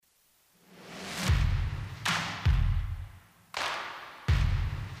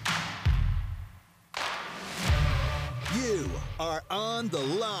are on the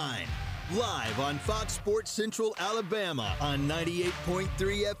line. Live on Fox Sports Central Alabama on 98.3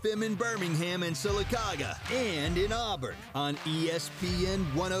 FM in Birmingham and Sylacauga, and in Auburn on ESPN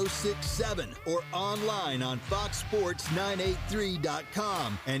 106.7 or online on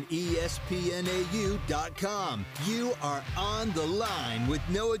foxsports983.com and espnau.com. You are on the line with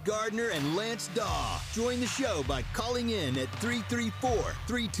Noah Gardner and Lance Dawe. Join the show by calling in at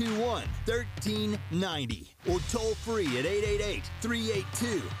 334-321-1390 or toll free at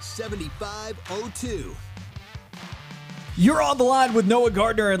 888-382-7502. You're on the line with Noah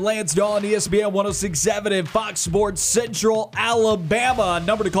Gardner and Lance Dawe on ESPN 106.7 and Fox Sports Central Alabama.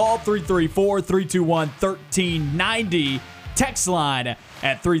 Number to call, 334-321-1390. Text line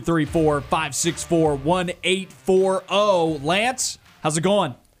at 334-564-1840. Lance, how's it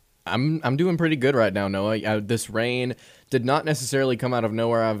going? I'm doing pretty good right now, Noah. This rain did not necessarily come out of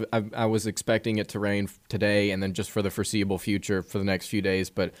nowhere. I was expecting it to rain today and then just for the foreseeable future for the next few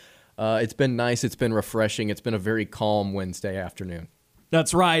days. But it's been nice. It's been refreshing. It's been a very calm Wednesday afternoon.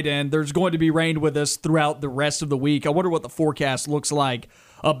 That's right, and there's going to be rain with us throughout the rest of the week. I wonder what the forecast looks like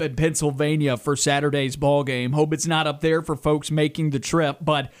up in Pennsylvania for Saturday's ball game. Hope it's not up there for folks making the trip,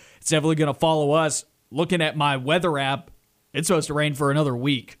 but it's definitely going to follow us. Looking at my weather app, it's supposed to rain for another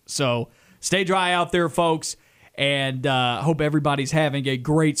week. So stay dry out there, folks, and hope everybody's having a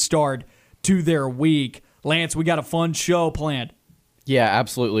great start to their week. Lance, we got a fun show planned. Yeah,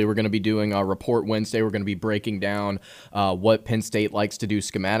 absolutely. We're going to be doing a Report Wednesday. We're going to be breaking down what Penn State likes to do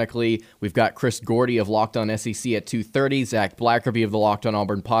schematically. We've got Chris Gordy of Locked On SEC at 2:30, Zach Blackerby of the Locked On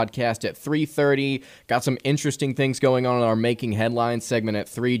Auburn podcast at 3:30. Got some interesting things going on in our Making Headlines segment at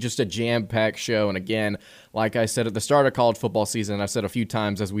 3. Just a jam-packed show. And again, like I said at the start of college football season, I've said a few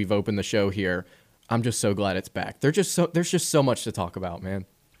times as we've opened the show here, I'm just so glad it's back. There's just so much to talk about, man.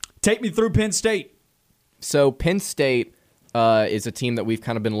 Take me through Penn State. So Penn State is a team that we've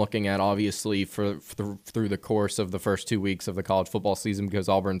kind of been looking at, obviously, through the course of the first 2 weeks of the college football season because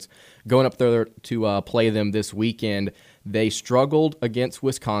Auburn's going up there to play them this weekend. They struggled against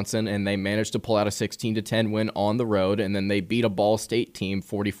Wisconsin, and they managed to pull out a 16-10 win on the road, and then they beat a Ball State team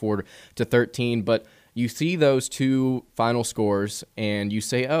 44-13. But you see those two final scores, and you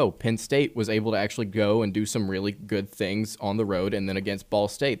say, oh, Penn State was able to actually go and do some really good things on the road, and then against Ball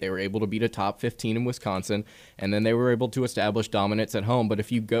State, they were able to beat a top 15 in Wisconsin, and then they were able to establish dominance at home. But if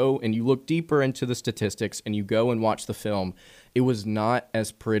you go and you look deeper into the statistics and you go and watch the film, it was not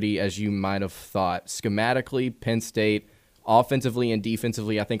as pretty as you might have thought. Schematically, Penn State, offensively and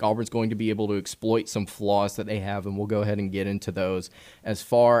defensively, I think Auburn's going to be able to exploit some flaws that they have, and we'll go ahead and get into those. As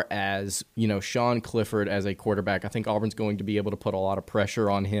far as, Sean Clifford as a quarterback, I think Auburn's going to be able to put a lot of pressure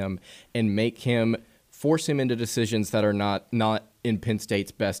on him and force him into decisions that are not in Penn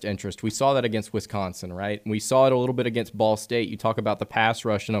State's best interest. We saw that against Wisconsin, right? We saw it a little bit against Ball State. You talk about the pass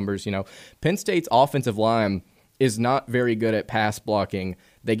rush numbers, Penn State's offensive line is not very good at pass blocking.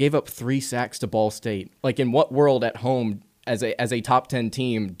 They gave up 3 sacks to Ball State. Like, in what world at home as a top 10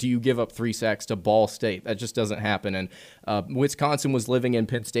 team do you give up 3 sacks to Ball State? That just doesn't happen. And Wisconsin was living in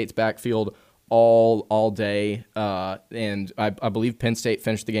Penn State's backfield all day, and I believe Penn State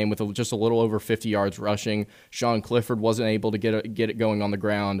finished the game with just a little over 50 yards rushing. Sean Clifford wasn't able to get it going on the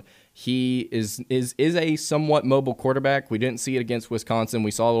ground. He is a somewhat mobile quarterback. We didn't see it against Wisconsin.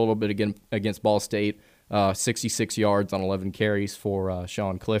 We saw a little bit against Ball State. 66 yards on 11 carries for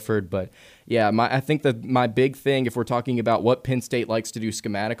Sean Clifford. But yeah, I think that my big thing, if we're talking about what Penn State likes to do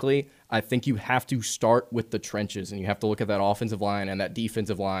schematically, I think you have to start with the trenches, and you have to look at that offensive line and that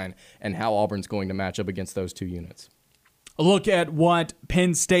defensive line and how Auburn's going to match up against those two units. A look at what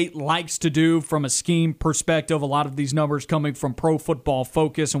Penn State likes to do from a scheme perspective. A lot of these numbers coming from Pro Football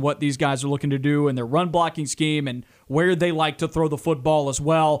Focus and what these guys are looking to do in their run blocking scheme and where they like to throw the football as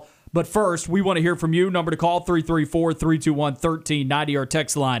well. But first, we want to hear from you. Number to call, 334-321-1390. Our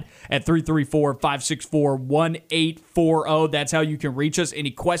text line at 334-564-1840. That's how you can reach us.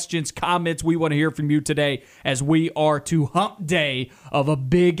 Any questions, comments, we want to hear from you today as we are to hump day of a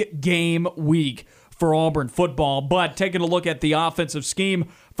big game week for Auburn football. But taking a look at the offensive scheme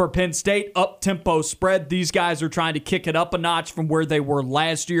for Penn State, up-tempo spread. These guys are trying to kick it up a notch from where they were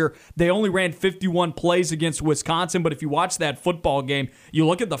last year. They only ran 51 plays against Wisconsin, but if you watch that football game, you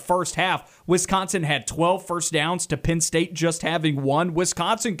look at the first half, Wisconsin had 12 first downs to Penn State just having 1.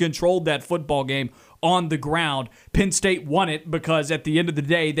 Wisconsin controlled that football game on the ground. Penn State won it because at the end of the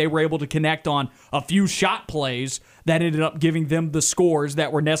day, they were able to connect on a few shot plays that ended up giving them the scores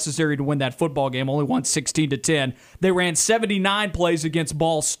that were necessary to win that football game. Only won 16-10. They ran 79 plays against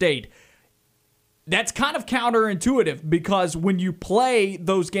Ball State. That's kind of counterintuitive because when you play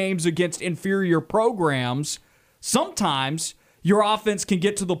those games against inferior programs, sometimes your offense can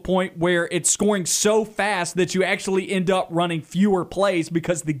get to the point where it's scoring so fast that you actually end up running fewer plays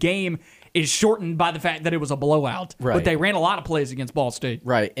because the game is shortened by the fact that it was a blowout. Right. But they ran a lot of plays against Ball State.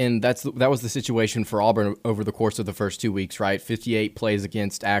 Right, and that was the situation for Auburn over the course of the first 2 weeks, right? 58 plays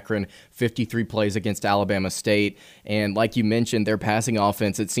against Akron, 53 plays against Alabama State, and like you mentioned, their passing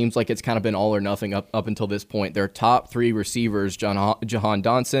offense, it seems like it's kind of been all or nothing up until this point. Their top three receivers, Jahan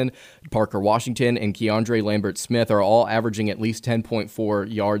Donson, Parker Washington, and Keandre Lambert-Smith are all averaging at least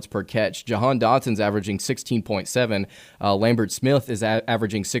 10.4 yards per catch. Jahan Donson's averaging 16.7. Lambert-Smith is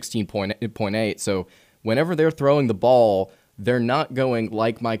averaging 16.8. So whenever they're throwing the ball, they're not going,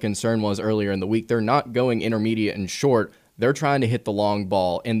 like my concern was earlier in the week, they're not going intermediate and short. They're trying to hit the long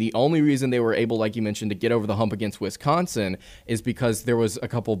ball. And the only reason they were able, like you mentioned, to get over the hump against Wisconsin is because there was a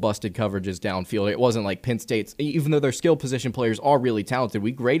couple busted coverages downfield. It wasn't like Penn State's, even though their skill position players are really talented.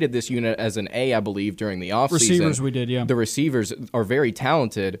 We graded this unit as an A, I believe, during the offseason. Receivers we did, yeah. The receivers are very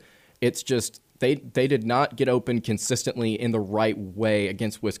talented. It's just they did not get open consistently in the right way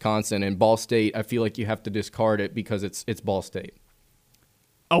against Wisconsin. And Ball State, I feel like you have to discard it because it's Ball State.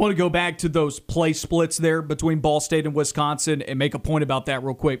 I want to go back to those play splits there between Ball State and Wisconsin and make a point about that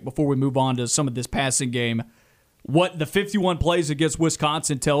real quick before we move on to some of this passing game. What the 51 plays against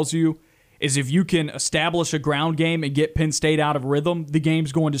Wisconsin tells you is if you can establish a ground game and get Penn State out of rhythm, the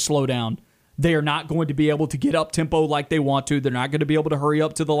game's going to slow down. They are not going to be able to get up tempo like they want to. They're not going to be able to hurry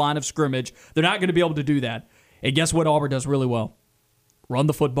up to the line of scrimmage. They're not going to be able to do that. And guess what Auburn does really well? Run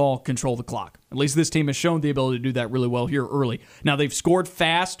the football, control the clock. At least this team has shown the ability to do that really well here early. Now, they've scored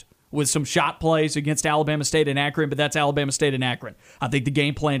fast with some shot plays against Alabama State and Akron, but that's Alabama State and Akron. I think the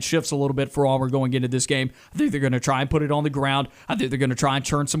game plan shifts a little bit for Auburn going into this game. I think they're going to try and put it on the ground. I think they're going to try and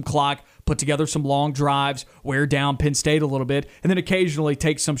churn some clock, put together some long drives, wear down Penn State a little bit, and then occasionally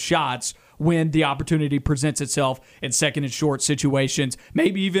take some shots when the opportunity presents itself in second and short situations,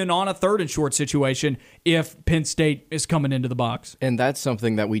 maybe even on a third and short situation if Penn State is coming into the box. And that's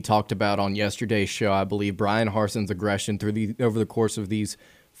something that we talked about on yesterday's show. I believe Brian Harson's aggression over the course of these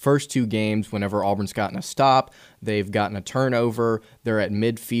first two games, whenever Auburn's gotten a stop, they've gotten a turnover, they're at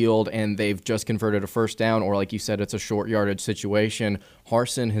midfield, and they've just converted a first down, or like you said, it's a short yardage situation.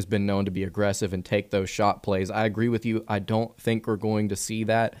 Harsin has been known to be aggressive and take those shot plays. I agree with you. I don't think we're going to see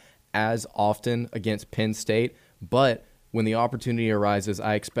that as often against Penn State, but when the opportunity arises,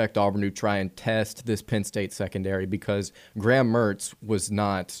 I expect Auburn to try and test this Penn State secondary because Graham Mertz was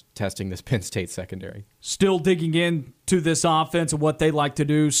not testing this Penn State secondary. Still digging into this offense and what they like to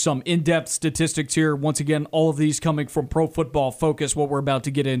do. Some in-depth statistics here. Once again, all of these coming from Pro Football Focus, what we're about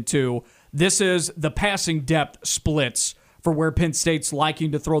to get into. This is the passing depth splits for where Penn State's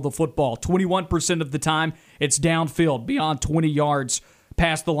liking to throw the football. 21% of the time, it's downfield, beyond 20 yards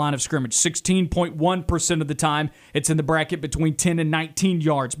past the line of scrimmage. 16.1% of the time, it's in the bracket between 10 and 19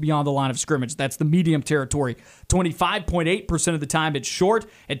 yards beyond the line of scrimmage. That's the medium territory. 25.8% of the time, it's short,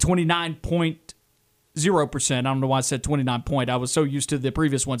 at 29.0%. I don't know why I said 29 point. I was so used to the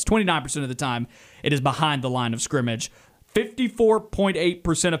previous ones. 29% of the time, it is behind the line of scrimmage.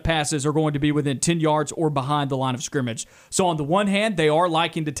 54.8% of passes are going to be within 10 yards or behind the line of scrimmage. So on the one hand, they are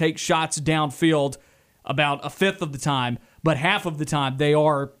liking to take shots downfield about a fifth of the time, but half of the time they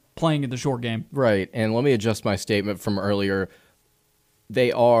are playing in the short game. Right, and let me adjust my statement from earlier.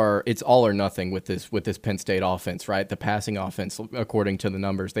 It's all or nothing with this Penn State offense, right? The passing offense, according to the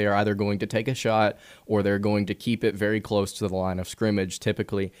numbers, they are either going to take a shot or they're going to keep it very close to the line of scrimmage,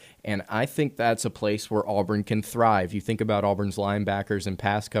 typically. And I think that's a place where Auburn can thrive. You think about Auburn's linebackers and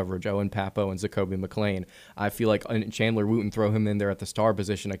pass coverage, Owen Papo and Zacoby McClain. I feel like Chandler Wooten, throw him in there at the star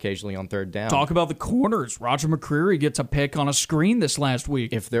position occasionally on third down. Talk about the corners. Roger McCreary gets a pick on a screen this last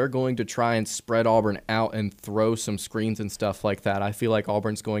week. If they're going to try and spread Auburn out and throw some screens and stuff like that, I feel like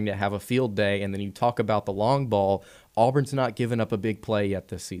Auburn's going to have a field day. And then you talk about the long ball, Auburn's not given up a big play yet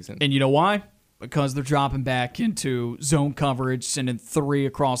this season. And you know why? Because they're dropping back into zone coverage, sending three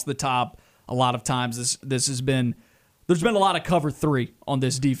across the top. A lot of times there's been a lot of cover three on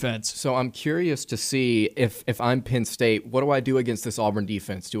this defense. So I'm curious to see if I'm Penn State, what do I do against this Auburn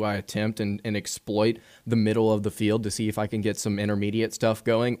defense? Do I attempt and exploit the middle of the field to see if I can get some intermediate stuff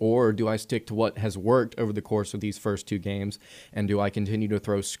going, or do I stick to what has worked over the course of these first two games, and do I continue to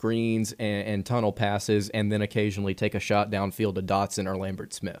throw screens and tunnel passes and then occasionally take a shot downfield to Dotson or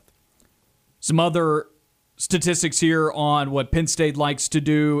Lambert-Smith? Some other statistics here on what Penn State likes to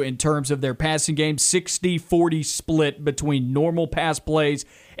do in terms of their passing game. 60-40 split between normal pass plays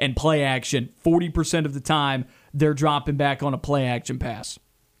and play action. 40% of the time, they're dropping back on a play action pass.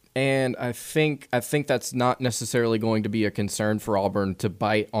 And I think that's not necessarily going to be a concern for Auburn to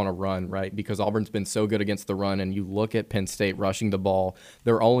bite on a run, right? Because Auburn's been so good against the run, and you look at Penn State rushing the ball,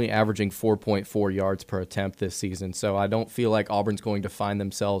 they're only averaging 4.4 yards per attempt this season. So I don't feel like Auburn's going to find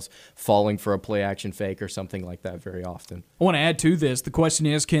themselves falling for a play-action fake or something like that very often. I want to add to this. The question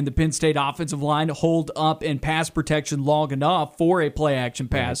is, can the Penn State offensive line hold up in pass protection long enough for a play-action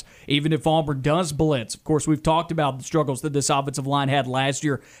pass, even if Auburn does blitz? Of course, we've talked about the struggles that this offensive line had last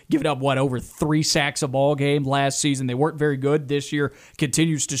year, giving up, over 3 sacks a ball game last season. They weren't very good. This year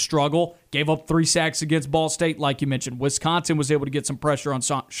continues to struggle. Gave up 3 sacks against Ball State, like you mentioned. Wisconsin was able to get some pressure on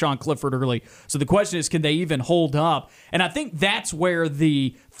Sean Clifford early. So the question is, can they even hold up? And I think that's where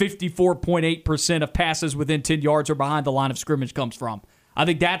the 54.8% of passes within 10 yards or behind the line of scrimmage comes from. I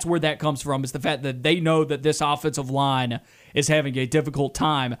think that's where that comes from, is the fact that they know that this offensive line is having a difficult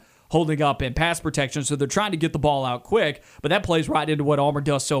time holding up in pass protection, so they're trying to get the ball out quick, but that plays right into what Auburn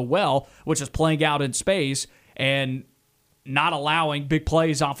does so well, which is playing out in space and not allowing big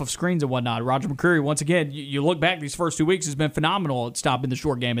plays off of screens and whatnot. Roger McCreary, once again, you look back, these first 2 weeks has been phenomenal at stopping the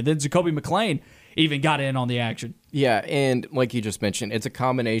short game, and then Zacoby McClain even got in on the action. Yeah, and like you just mentioned, it's a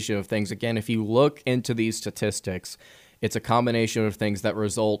combination of things. Again, if you look into these statistics, it's a combination of things that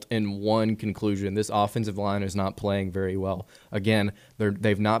result in one conclusion. This offensive line is not playing very well. Again,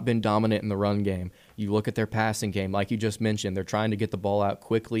 they've not been dominant in the run game. You look at their passing game, like you just mentioned, they're trying to get the ball out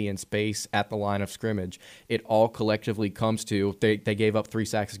quickly in space at the line of scrimmage. It all collectively comes to, they gave up 3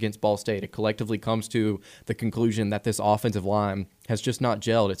 sacks against Ball State. It collectively comes to the conclusion that this offensive line has just not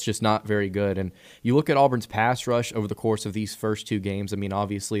gelled. It's just not very good. And you look at Auburn's pass rush over the course of these first 2 games. I mean,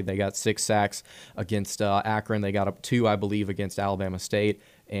 obviously, they got 6 sacks against Akron. They got up 2, I believe, against Alabama State.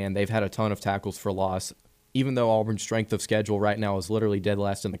 And they've had a ton of tackles for loss. Even though Auburn's strength of schedule right now is literally dead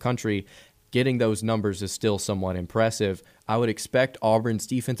last in the country, getting those numbers is still somewhat impressive. I would expect Auburn's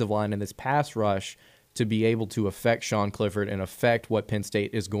defensive line and this pass rush to be able to affect Sean Clifford and affect what Penn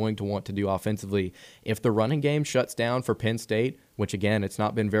State is going to want to do offensively. If the running game shuts down for Penn State, which again, it's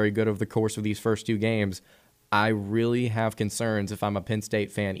not been very good over the course of these first 2 games, I really have concerns if I'm a Penn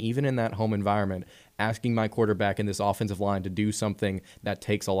State fan, even in that home environment, asking my quarterback in this offensive line to do something that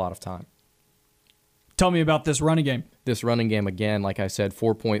takes a lot of time. Tell me about this running game. This running game, again, like I said,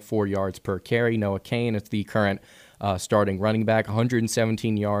 4.4 yards per carry. Noah Cain is the current starting running back,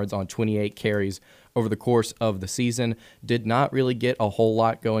 117 yards on 28 carries over the course of the season. Did not really get a whole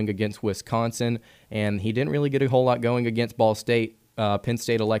lot going against Wisconsin, and he didn't really get a whole lot going against Ball State. Penn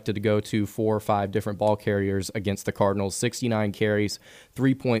State elected to go to 4 or 5 different ball carriers against the Cardinals. 69 carries,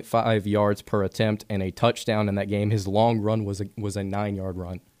 3.5 yards per attempt, and a touchdown in that game. His long run was a 9-yard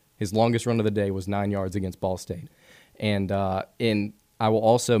run. His longest run of the day was 9 yards against Ball State. And I will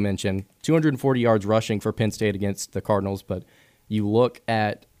also mention 240 yards rushing for Penn State against the Cardinals, but you look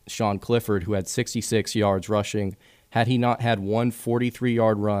at Sean Clifford, who had 66 yards rushing. Had he not had one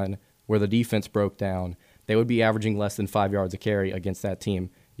 43-yard run where the defense broke down, they would be averaging less than 5 yards a carry against that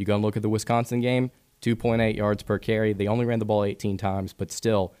team. You go and look at the Wisconsin game, 2.8 yards per carry. They only ran the ball 18 times, but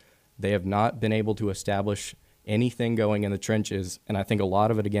still, they have not been able to establish anything going in the trenches, and I think a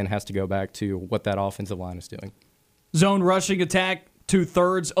lot of it, again, has to go back to what that offensive line is doing. Zone rushing attack,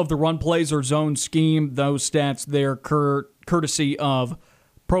 2/3 of the run plays are zone scheme. Those stats there courtesy of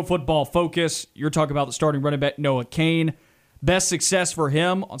Pro Football Focus. You're talking about the starting running back, Noah Cain. Best success for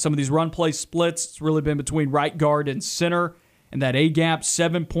him on some of these run play splits, it's really been between right guard and center. And that A-gap,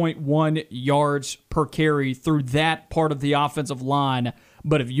 7.1 yards per carry through that part of the offensive line.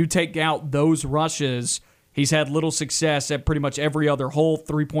 But if you take out those rushes, he's had little success at pretty much every other hole,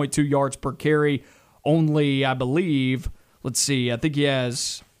 3.2 yards per carry. Only, I believe, I think he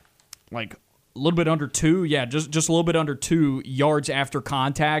has like a little bit under 2. Yeah, just a little bit under 2 yards after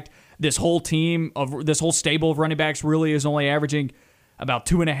contact. This whole stable of running backs really is only averaging about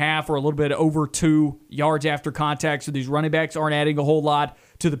 2.5 or a little bit over 2 yards after contact. So these running backs aren't adding a whole lot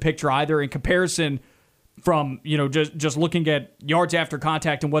to the picture either. In comparison from, just looking at yards after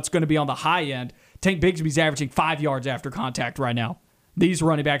contact and what's going to be on the high end, Tank Bigsby's averaging 5 yards after contact right now. These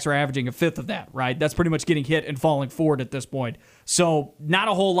running backs are averaging 1/5 of that, right? That's pretty much getting hit and falling forward at this point. So not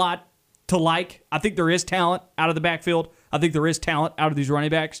a whole lot to like. I think there is talent out of the backfield. I think there is talent out of these running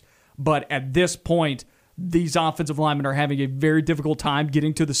backs. But at this point, these offensive linemen are having a very difficult time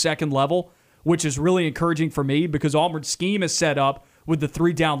getting to the second level, which is really encouraging for me because Auburn's scheme is set up with the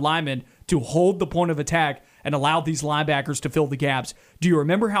 3-down linemen to hold the point of attack and allow these linebackers to fill the gaps. Do you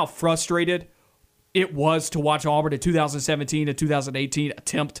remember how frustrated it was to watch Auburn in 2017 and 2018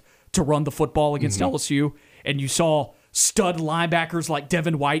 attempt to run the football against LSU, and you saw stud linebackers like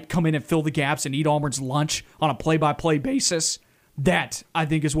Devin White come in and fill the gaps and eat Auburn's lunch on a play-by-play basis? That, I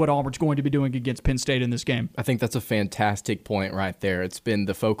think, is what Auburn's going to be doing against Penn State in this game. I think that's a fantastic point right there. It's been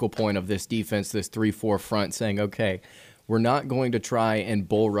the focal point of this defense, this 3-4 front, saying, okay, we're not going to try and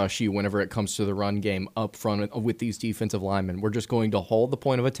bull rush you whenever it comes to the run game up front with these defensive linemen. We're just going to hold the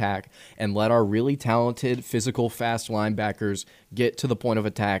point of attack and let our really talented, physical, fast linebackers get to the point of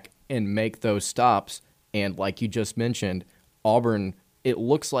attack and make those stops. And like you just mentioned, Auburn, it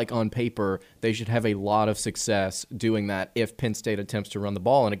looks like on paper they should have a lot of success doing that if Penn State attempts to run the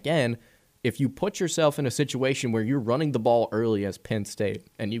ball. And again, if you put yourself in a situation where you're running the ball early as Penn State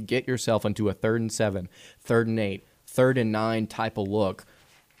and you get yourself into a 3rd and 7, 3rd and 8, 3rd and 9 type of look,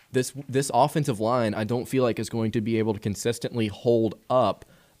 this offensive line I don't feel like is going to be able to consistently hold up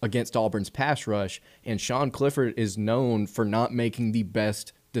against Auburn's pass rush. And Sean Clifford is known for not making the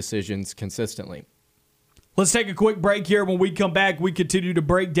best decisions consistently. Let's take a quick break here. When we come back, we continue to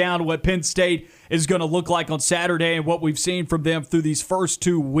break down what Penn State is going to look like on Saturday and what we've seen from them through these first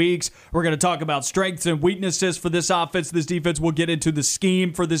 2 weeks. We're going to talk about strengths and weaknesses for this offense, this defense. We'll get into the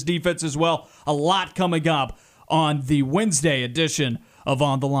scheme for this defense as well. A lot coming up on the Wednesday edition of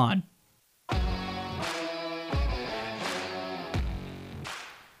On the Line.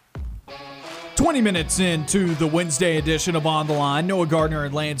 20 minutes into the Wednesday edition of On the Line. Noah Gardner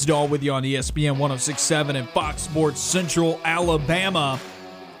and Lance Dawe with you on ESPN 106.7 and Fox Sports Central Alabama.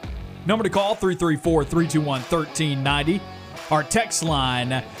 Number to call, 334-321-1390. Our text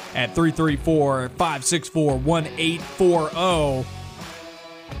line at 334-564-1840.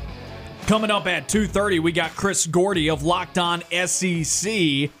 Coming up at 2:30, we got Chris Gordy of Locked On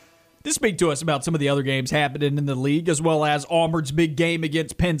SEC to speak to us about some of the other games happening in the league, as well as Auburn's big game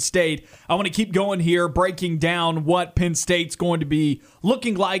against Penn State. I want to keep going here, breaking down what Penn State's going to be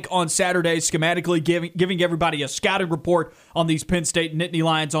looking like on Saturday, schematically giving everybody a scouting report on these Penn State Nittany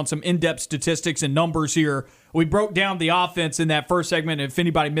Lions, on some in-depth statistics and numbers here. We broke down the offense in that first segment. If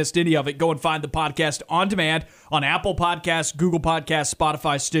anybody missed any of it, go and find the podcast on demand on Apple Podcasts, Google Podcasts,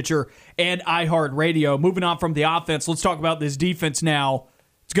 Spotify, Stitcher, and iHeartRadio. Moving on from the offense, let's talk about this defense now.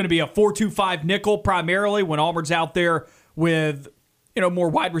 It's going to be a 4-2-5 nickel primarily when Auburn's out there with, more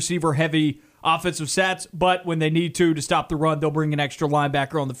wide receiver heavy offensive sets, but when they need to stop the run, they'll bring an extra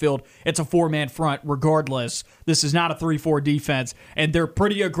linebacker on the field. It's a 4-man front regardless. This is not a 3-4 defense, and they're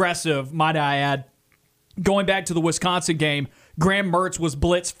pretty aggressive, might I add. Going back to the Wisconsin game, Graham Mertz was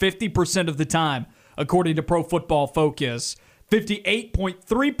blitzed 50% of the time, according to Pro Football Focus.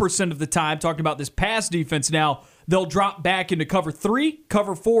 58.3% of the time, talking about this pass defense now, they'll drop back into cover 3,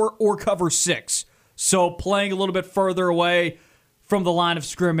 cover 4, or cover 6. So playing a little bit further away from the line of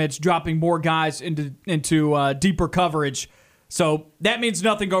scrimmage, dropping more guys into deeper coverage. So that means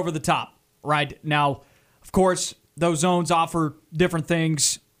nothing over the top, right? Now, of course, those zones offer different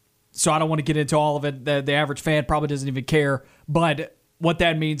things, so I don't want to get into all of it. The average fan probably doesn't even care, but what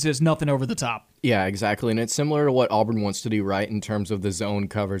that means is nothing over the top. Yeah, exactly. And it's similar to what Auburn wants to do, right, in terms of the zone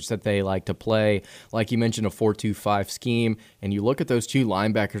coverage that they like to play. Like you mentioned, a 4-2-5 scheme. And you look at those two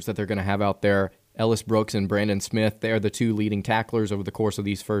linebackers that they're going to have out there, Ellis Brooks and Brandon Smith. They're the two leading tacklers over the course of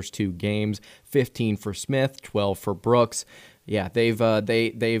these first 2 games. 15 for Smith, 12 for Brooks. Yeah, they've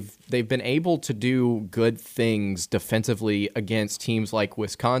been able to do good things defensively against teams like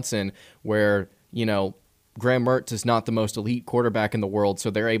Wisconsin, where, Graham Mertz is not the most elite quarterback in the world, so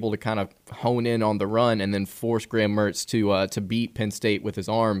they're able to kind of hone in on the run and then force Graham Mertz to beat Penn State with his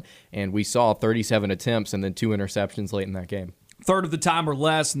arm. And we saw 37 attempts and then 2 interceptions late in that game. Third of the time or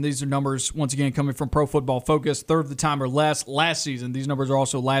less, and these are numbers, once again, coming from Pro Football Focus, third of the time or less last season. These numbers are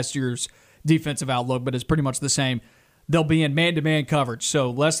also last year's defensive outlook, but it's pretty much the same. They'll be in man-to-man coverage, so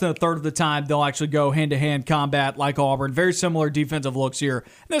less than a third of the time they'll actually go hand-to-hand combat like Auburn. Very similar defensive looks here.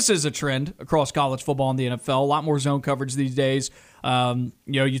 This is a trend across college football and the NFL. A lot more zone coverage these days.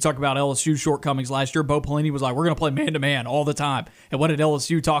 You talk about LSU's shortcomings last year. Bo Pelini was like, we're going to play man-to-man all the time. And what did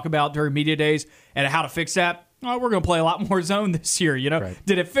LSU talk about during media days and how to fix that? Oh, we're going to play a lot more zone this year. Right.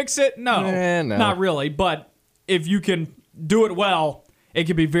 Did it fix it? No, not really. But if you can do it well, it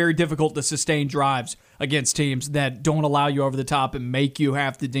can be very difficult to sustain drives against teams that don't allow you over the top and make you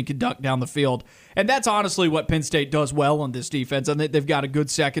have to dink and dunk down the field. And that's honestly what Penn State does well on this defense. I think they've got a good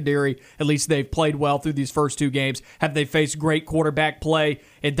secondary. At least they've played well through these first 2 games. Have they faced great quarterback play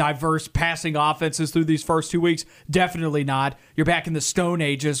and diverse passing offenses through these first 2 weeks? Definitely not. You're back in the Stone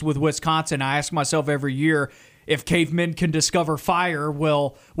Ages with Wisconsin. I ask myself every year, if cavemen can discover fire,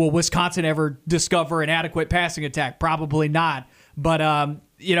 will Wisconsin ever discover an adequate passing attack? Probably not. But and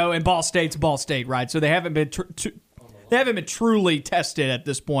Ball State's Ball State, right? So they haven't been truly tested at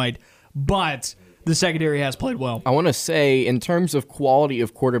this point. But the secondary has played well. I want to say, in terms of quality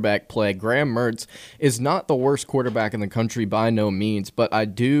of quarterback play, Graham Mertz is not the worst quarterback in the country by no means, but I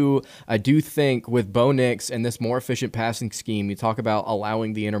do think with Bo Nix and this more efficient passing scheme, you talk about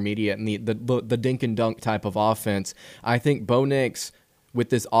allowing the intermediate and the dink and dunk type of offense. I think Bo Nix, with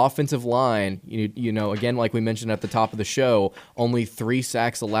this offensive line, you know, again, like we mentioned at the top of the show, only 3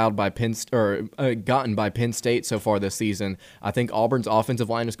 sacks allowed by gotten by Penn State so far this season. I think Auburn's offensive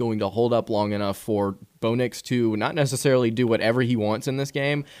line is going to hold up long enough for Bo Nix to not necessarily do whatever he wants in this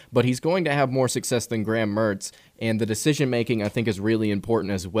game, but he's going to have more success than Graham Mertz. And the decision-making, I think, is really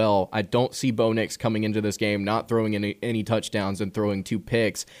important as well. I don't see Bo Nix coming into this game not throwing any touchdowns and throwing 2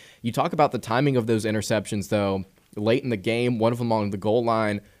 picks. You talk about the timing of those interceptions, though. Late in the game, one of them on the goal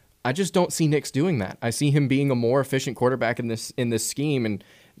line. I just don't see Nix doing that. I see him being a more efficient quarterback in this scheme. And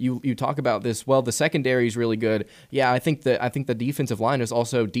you talk about this. Well, the secondary is really good. Yeah, I think the defensive line is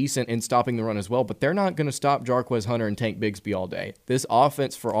also decent in stopping the run as well. But they're not going to stop Jarquez Hunter and Tank Bigsby all day. This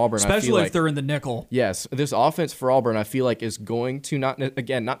offense for Auburn, especially if they're in the nickel. Yes, this offense for Auburn, I feel like is going to not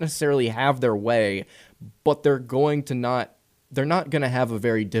necessarily have their way, but they're not going to have a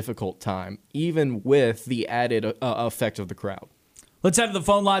very difficult time, even with the added effect of the crowd. Let's head to the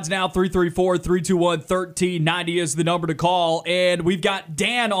phone lines now. 334-321-1390 is the number to call. And we've got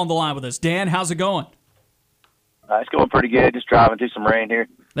Dan on the line with us. Dan, how's it going? It's going pretty good. Just driving through some rain here.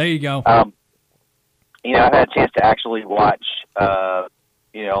 There you go. You know, I've had a chance to actually watch, a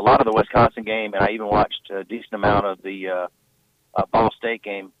lot of the Wisconsin game, and I even watched a decent amount of the Ball State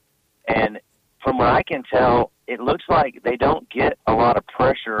game. And from what I can tell, it looks like they don't get a lot of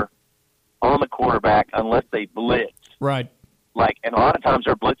pressure on the quarterback unless they blitz. Right. And a lot of times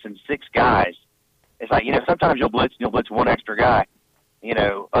they're blitzing 6 guys. It's like, sometimes you'll blitz one extra guy,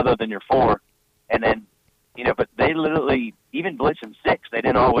 other than your 4. And then, but they literally, even blitzing 6, they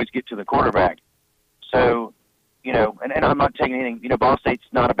didn't always get to the quarterback. So, and I'm not taking anything, Ball State's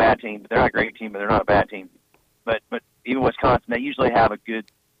not a bad team, but they're not a great team, but they're not a bad team. But even Wisconsin, they usually have a good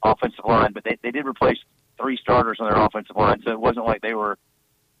offensive line, but they did replace 3 starters on their offensive line, so it wasn't like they were,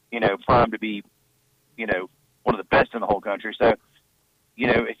 primed to be, one of the best in the whole country. So,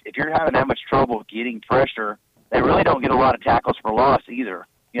 if you're having that much trouble getting pressure, they really don't get a lot of tackles for loss either.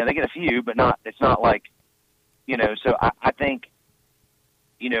 They get a few, but it's not like, so I think,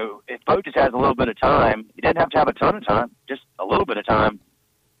 if Bo just has a little bit of time, he doesn't have to have a ton of time, just a little bit of time,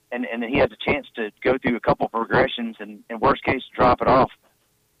 and then he has a chance to go through a couple progressions and worst case, drop it off.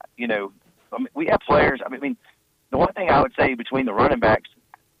 We have players. The one thing I would say between the running backs,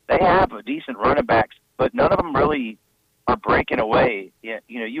 they have a decent running backs, but none of them really are breaking away.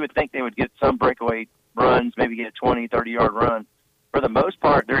 You would think they would get some breakaway runs, maybe get a 20, 30-yard run. For the most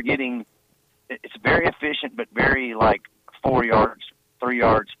part, it's very efficient, but very 4 yards, 3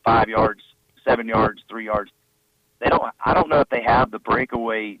 yards, 5 yards, 7 yards, 3 yards. I don't know if they have the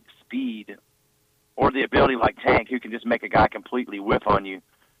breakaway speed or the ability like Tank, who can just make a guy completely whiff on you.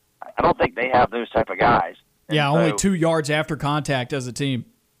 I don't think they have those type of guys. Yeah, only 2 yards after contact as a team.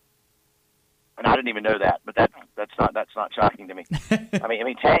 And I didn't even know that, but that's not shocking to me.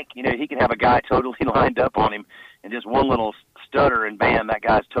 Tank, he can have a guy totally lined up on him, and just one little stutter, and bam, that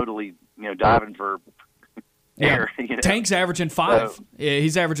guy's totally diving for air. Tank's averaging 5. So,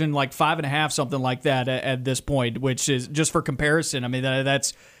 he's averaging 5.5, something like that at this point, which is just for comparison.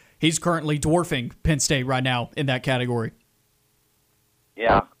 He's currently dwarfing Penn State right now in that category.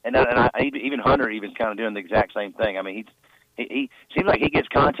 Yeah, and even Hunter even kind of doing the exact same thing. He seems like he gets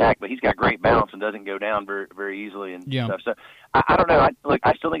contact, but he's got great bounce and doesn't go down very, very easily and stuff. So I don't know. I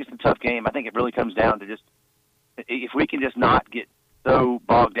still think it's a tough game. I think it really comes down to just if we can just not get so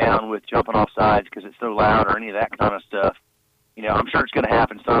bogged down with jumping off sides because it's so loud or any of that kind of stuff. I'm sure it's going to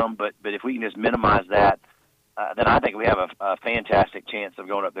happen some, but if we can just minimize that, then I think we have a fantastic chance of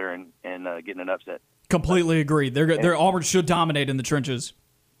going up there and getting an upset. Completely agree. Their Auburn should dominate in the trenches.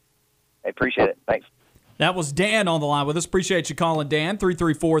 I appreciate it. Thanks. That was Dan on the line with us. Appreciate you calling, Dan.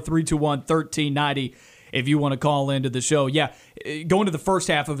 334-321-1390 if you want to call into the show. Yeah, going to the first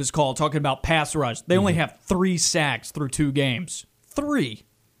half of his call, talking about pass rush. They only have 3 sacks through 2 games. 3.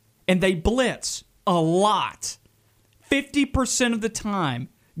 And they blitz a lot. 50% of the time,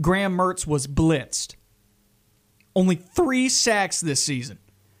 Graham Mertz was blitzed. Only 3 sacks this season.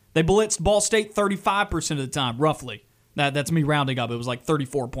 They blitzed Ball State 35% of the time, roughly. That's me rounding up. It was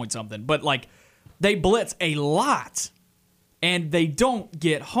 34 point something. But, they blitz a lot, and they don't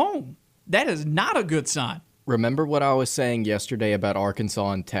get home. That is not a good sign. Remember what I was saying yesterday about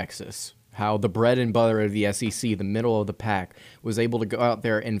Arkansas and Texas? how the bread and butter of the SEC, the middle of the pack, was able to go out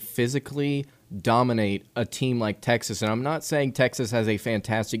there and physically dominate a team like Texas. And I'm not saying Texas has a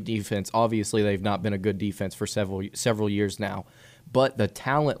fantastic defense. Obviously, they've not been a good defense for several years now. But the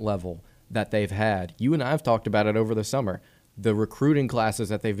talent level that they've had, you and I have talked about it over the summer, the recruiting classes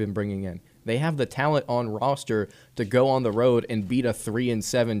that they've been bringing in. They have the talent on roster to go on the road and beat a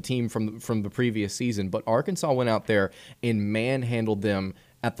 3-7 team from the previous season. But Arkansas went out there and manhandled them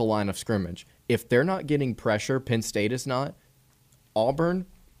at the line of scrimmage. If they're not getting pressure, Penn State is not. Auburn,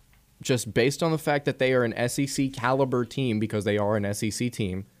 just based on the fact that they are an SEC caliber team, because they are an SEC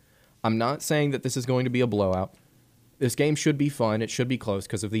team, I'm not saying that this is going to be a blowout. This game should be fun. It should be close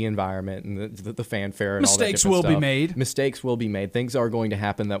because of the environment and the fanfare and all that different stuff. Mistakes will be made. Mistakes will be made. Things are going to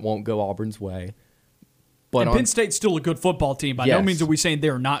happen that won't go Auburn's way. But Penn State's still a good football team. By no means are we saying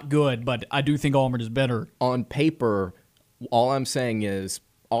they're not good, but I do think Auburn is better. On paper, all I'm saying is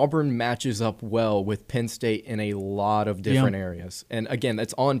Auburn matches up well with Penn State in a lot of different areas. And again,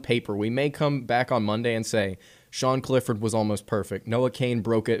 that's on paper. We may come back on Monday and say Sean Clifford was almost perfect. Noah Cain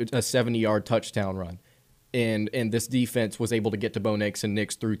broke a 70-yard touchdown run. And this defense was able to get to Bo Nix, and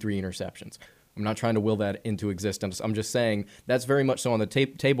Nix threw 3 interceptions. I'm not trying to will that into existence. I'm just saying that's very much so on the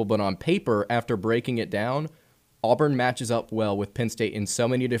table. But on paper, after breaking it down, Auburn matches up well with Penn State in so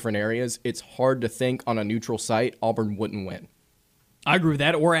many different areas. It's hard to think on a neutral site Auburn wouldn't win. I agree with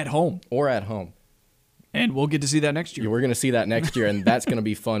that, or at home. Or at home. And we'll get to see that next year. Yeah, we're going to see that next year, and that's going to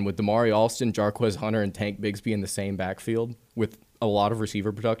be fun with Damari Alston, Jarquez Hunter, and Tank Bigsby in the same backfield with a lot of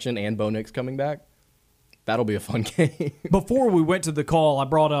receiver production and Bo Nix coming back. That'll be a fun game. Before we went to the call, I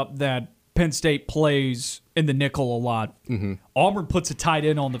brought up that Penn State plays in the nickel a lot. Mm-hmm. Auburn puts a tight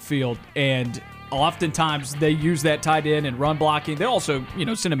end on the field, and oftentimes they use that tight end in run blocking. They also,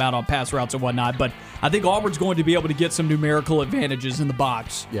 send him out on pass routes and whatnot. But I think Auburn's going to be able to get some numerical advantages in the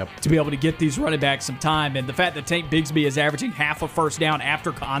box to be able to get these running backs some time. And the fact that Tank Bigsby is averaging half a first down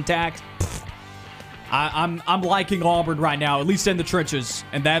after contact, I'm liking Auburn right now, at least in the trenches,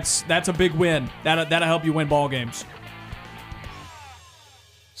 and that's a big win. That'll help you win ball games.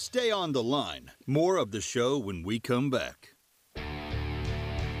 Stay on the line. More of the show when we come back.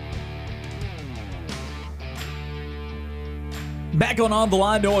 Back on the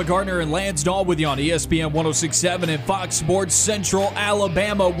Line, Noah Gardner and Lance Dawe with you on ESPN 106.7 and Fox Sports Central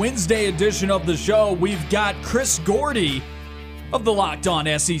Alabama. Wednesday edition of the show. We've got Chris Gordy of the Locked On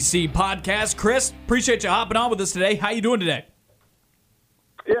SEC podcast. Chris, appreciate you hopping on with us today. How you doing today?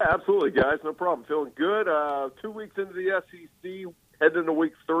 Yeah, absolutely, guys. No problem. Feeling good. 2 weeks into the SEC, heading into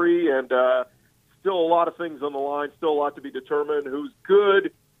week 3, and still a lot of things on the line. Still a lot to be determined. Who's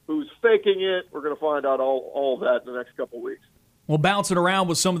good? Who's faking it? We're going to find out all of that in the next couple of weeks. Well, bouncing around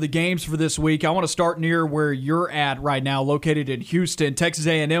with some of the games for this week, I want to start near where you're at right now, located in Houston. Texas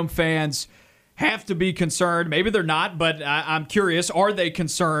A&M fans have to be concerned. Maybe they're not, but I'm curious. Are they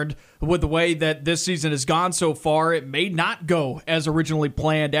concerned with the way that this season has gone so far? It may not go as originally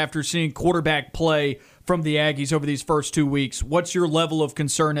planned after seeing quarterback play from the Aggies over these first 2 weeks. What's your level of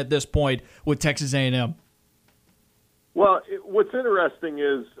concern at this point with Texas A&M? Well, what's interesting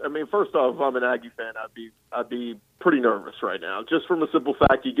is, first off, if I'm an Aggie fan, I'd be pretty nervous right now, just from a simple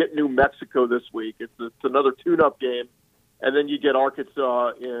fact. You get New Mexico this week. It's another tune-up game. And then you get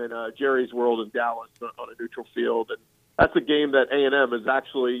Arkansas in Jerry's World in Dallas on a neutral field, and that's a game that A&M is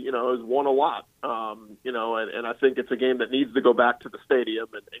actually, has won a lot. And I think it's a game that needs to go back to the stadium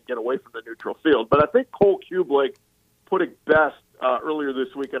and get away from the neutral field. But I think Cole Kubelik put it best earlier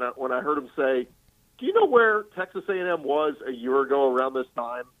this week, and when I heard him say, "Do you know where Texas A&M was a year ago around this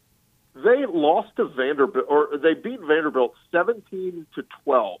time? They lost to Vanderbilt, or they beat Vanderbilt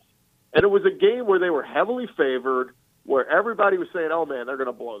 17-12, and it was a game where they were heavily favored." Where everybody was saying, oh, man, they're going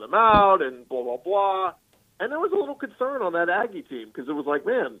to blow them out and blah, blah, blah. And there was a little concern on that Aggie team because it was like,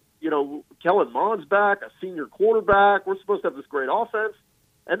 man, Kellen Mond's back, a senior quarterback. We're supposed to have this great offense.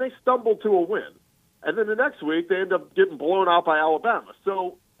 And they stumbled to a win. And then the next week, they end up getting blown out by Alabama.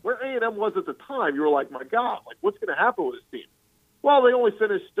 So where A&M was at the time, you were like, my God, what's going to happen with this team? Well, they only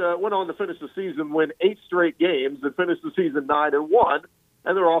went on to finish the season, win 8 straight games, and finished the season 9-1,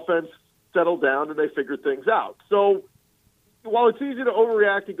 and their offense settled down and they figured things out. So while it's easy to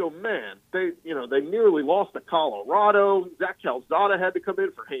overreact and go, man, they nearly lost to Colorado. Zach Calzada had to come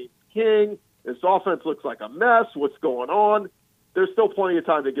in for Haynes King. This offense looks like a mess. What's going on? There's still plenty of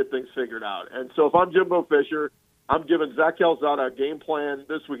time to get things figured out. And so if I'm Jimbo Fisher, I'm giving Zach Calzada a game plan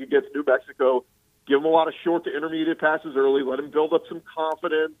this week against New Mexico. Give him a lot of short to intermediate passes early. Let him build up some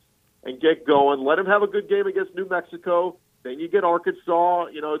confidence and get going. Let him have a good game against New Mexico. Then you get Arkansas.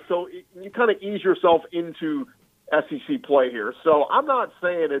 So you kind of ease yourself into SEC play here. So I'm not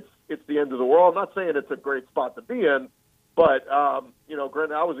saying it's the end of the world. I'm not saying it's a great spot to be in, but,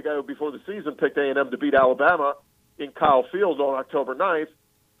 granted, I was a guy who before the season picked A&M to beat Alabama in Kyle Field on October 9th.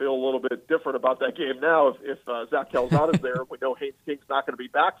 Feel a little bit different about that game now if Zach Calzada's there. We know Haynes King's not going to be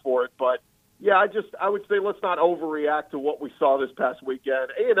back for it, but yeah, I would say let's not overreact to what we saw this past weekend.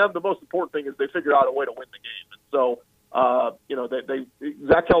 A&M, the most important thing is they figured out a way to win the game, and so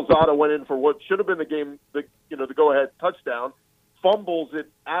Zach Calzada went in for what should have been the game, the go-ahead touchdown, fumbles it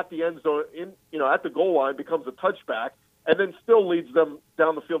at the end zone, at the goal line, becomes a touchback, and then still leads them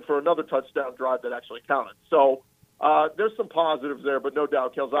down the field for another touchdown drive that actually counted. So there's some positives there, but no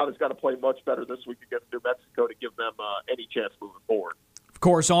doubt Calzada's got to play much better this week against New Mexico to give them any chance moving forward. Of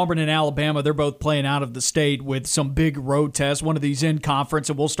course, Auburn and Alabama, they're both playing out of the state with some big road tests. One of these in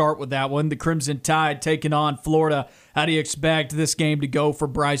conference, and we'll start with that one. The Crimson Tide taking on Florida. How do you expect this game to go for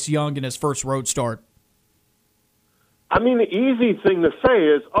Bryce Young in his first road start? I mean, the easy thing to say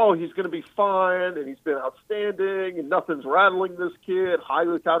is, he's going to be fine, and he's been outstanding, and nothing's rattling this kid,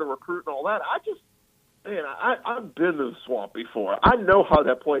 highly touted recruit and all that. I've been to the Swamp before. I know how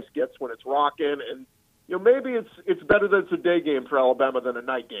that place gets when it's rocking, and maybe it's better that it's a day game for Alabama than a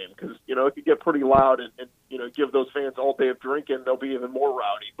night game because, it could get pretty loud and give those fans all day of drinking. They'll be even more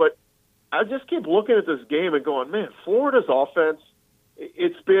rowdy. But I just keep looking at this game and going, man, Florida's offense,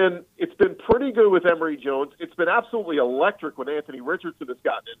 it's been pretty good with Emory Jones. It's been absolutely electric when Anthony Richardson has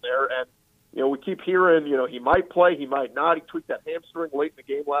gotten in there. And, we keep hearing, he might play, he might not. He tweaked that hamstring late in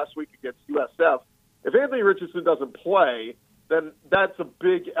the game last week against USF. If Anthony Richardson doesn't play, then that's a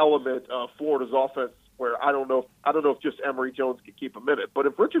big element of Florida's offense where I don't know if just Emory Jones can keep him in it. But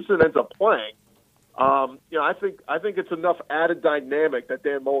if Richardson ends up playing, I think it's enough added dynamic that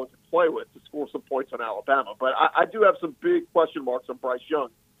Dan Mullen can play with to score some points on Alabama. But I do have some big question marks on Bryce Young.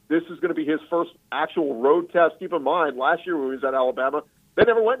 This is going to be his first actual road test. Keep in mind, last year when he was at Alabama, they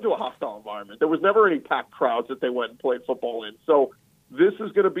never went into a hostile environment. There was never any packed crowds that they went and played football in. So this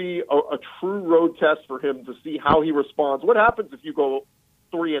is going to be a true road test for him to see how he responds. What happens if you go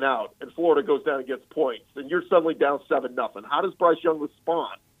 3 and out and Florida goes down and gets points and you're suddenly down 7-0? How does Bryce Young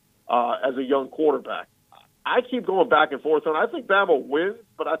respond as a young quarterback? I keep going back and forth, and I think Bama wins,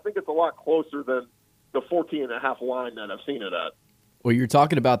 but I think it's a lot closer than the 14.5 line that I've seen it at. Well, you're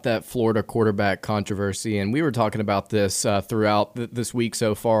talking about that Florida quarterback controversy, and we were talking about this throughout this week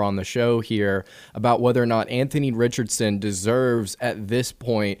so far on the show here about whether or not Anthony Richardson deserves at this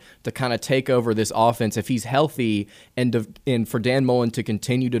point to kind of take over this offense if he's healthy and for Dan Mullen to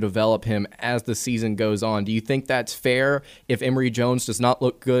continue to develop him as the season goes on. Do you think that's fair if Emory Jones does not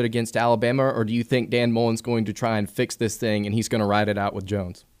look good against Alabama, or do you think Dan Mullen's going to try and fix this thing and he's going to ride it out with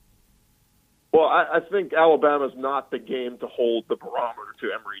Jones? Well, I think Alabama's not the game to hold the barometer to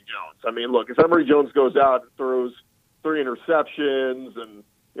Emory Jones. I mean, look, if Emory Jones goes out and throws 3 interceptions and,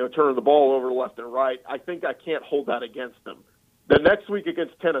 turning the ball over left and right, I think I can't hold that against him. The next week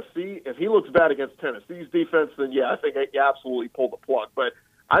against Tennessee, if he looks bad against Tennessee's defense, then, yeah, I think I absolutely pull the plug. But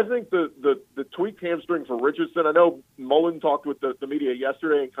I think the tweaked hamstring for Richardson, I know Mullen talked with the media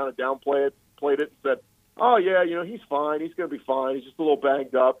yesterday and kind of downplayed it and said, oh, yeah, he's fine. He's going to be fine. He's just a little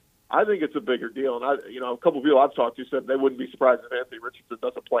banged up. I think it's a bigger deal, and a couple of people I've talked to said they wouldn't be surprised if Anthony Richardson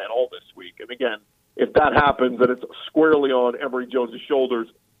doesn't play at all this week. And again, if that happens, then it's squarely on Emory Jones' shoulders.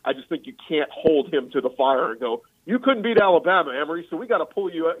 I just think you can't hold him to the fire and go, you couldn't beat Alabama, Emory, so we got to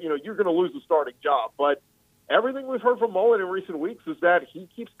pull you. You're going to lose the starting job. But everything we've heard from Mullen in recent weeks is that he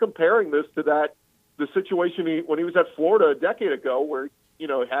keeps comparing this to the situation when he was at Florida a decade ago, where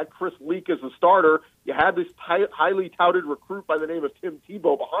had Chris Leak as the starter. You had this highly touted recruit by the name of Tim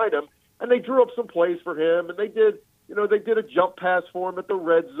Tebow behind him, and they drew up some plays for him, and they did a jump pass for him at the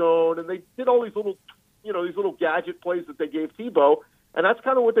red zone, and they did all these little gadget plays that they gave Tebow, and that's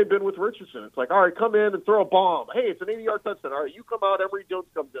kind of what they've been with Richardson. It's like, all right, come in and throw a bomb. Hey, it's an 80-yard touchdown. All right, you come out. Emory Jones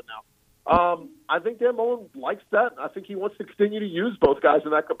comes in now. I think Dan Mullen likes that. I think he wants to continue to use both guys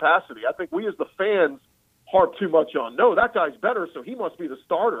in that capacity. I think we as the fans harp too much on, no, that guy's better, so he must be the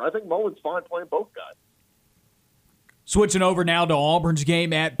starter. I think Mullen's fine playing both guys. Switching over now to Auburn's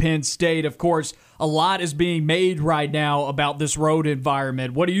game at Penn State. Of course, a lot is being made right now about this road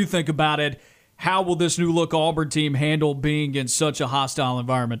environment. What do you think about it? How will this new-look Auburn team handle being in such a hostile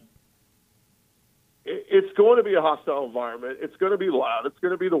environment? It's going to be a hostile environment. It's going to be loud. It's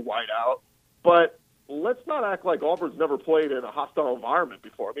going to be the whiteout. But let's not act like Auburn's never played in a hostile environment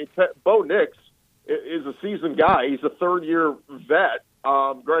before. I mean, Bo Nix is a seasoned guy. He's a third-year vet.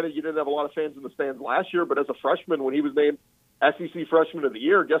 Granted, you didn't have a lot of fans in the stands last year, but as a freshman, when he was named SEC Freshman of the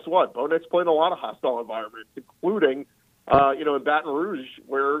Year, guess what? Bo Nix played in a lot of hostile environments, including, in Baton Rouge,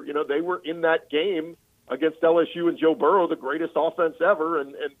 where, they were in that game against LSU and Joe Burrow, the greatest offense ever,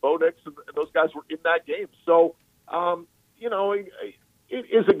 and Bo Nix and those guys were in that game. So,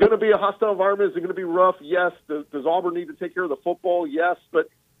 is it going to be a hostile environment? Is it going to be rough? Yes. Does Auburn need to take care of the football? Yes. But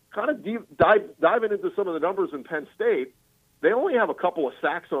kind of diving into some of the numbers in Penn State, they only have a couple of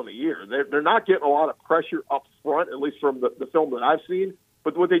sacks on the year. They're not getting a lot of pressure up front, at least from the film that I've seen.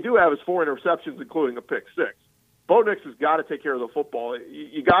 But what they do have is 4 interceptions, including a pick 6. Bo Nix has got to take care of the football.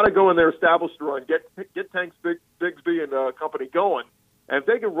 You got to go in there, establish the run, get Tanks Bigsby and company going. And if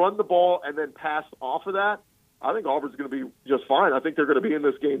they can run the ball and then pass off of that, I think Auburn's going to be just fine. I think they're going to be in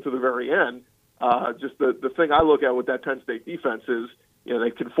this game to the very end. Just the thing I look at with that Penn State defense is,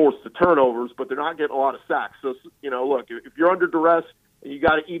 they can force the turnovers, but they're not getting a lot of sacks. So, look, if you're under duress and you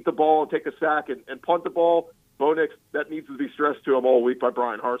got to eat the ball and take a sack and punt the ball, Bo Nix, that needs to be stressed to him all week by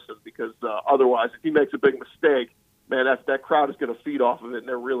Brian Harsin, because otherwise, if he makes a big mistake, man, that crowd is going to feed off of it, and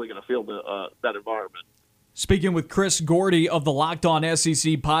they're really going to feel that environment. Speaking with Chris Gordy of the Locked On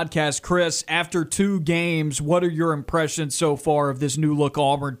SEC podcast. Chris, after 2 games, what are your impressions so far of this new-look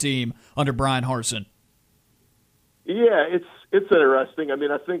Auburn team under Brian Harsin? Yeah, it's interesting. I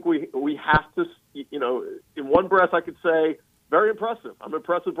mean, I think we have to, in one breath I could say, very impressive. I'm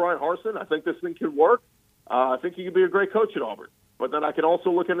impressed with Brian Harsin. I think this thing can work. I think he could be a great coach at Auburn. But then I can also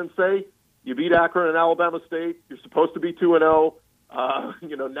look at it and say, you beat Akron and Alabama State. You're supposed to be 2-0.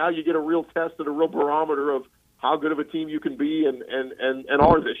 Now you get a real test and a real barometer of how good of a team you can be and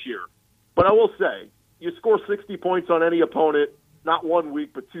are this year. But I will say, you score 60 points on any opponent, not 1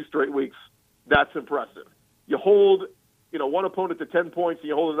 week, but 2 straight weeks. That's impressive. You hold, one opponent to 10 points, and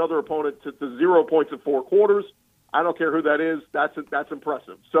you hold another opponent to 0 points in 4 quarters. I don't care who that is. That's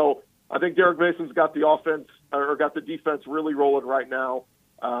impressive. So I think Derek Mason's got the offense or got the defense really rolling right now.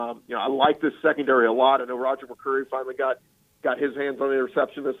 I like this secondary a lot. I know Roger McCreary finally got his hands on the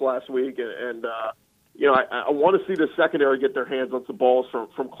interception this last week, and I want to see the secondary get their hands on some balls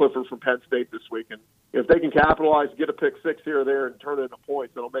from Clifford from Penn State this week, and if they can capitalize, get a pick 6 here or there, and turn it into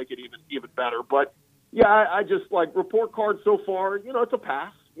points, it'll make it even better. But yeah, I just like report card so far. It's a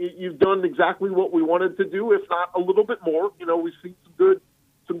pass. You've done exactly what we wanted to do, if not a little bit more. We've seen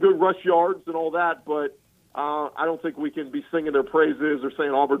some good rush yards and all that, but I don't think we can be singing their praises or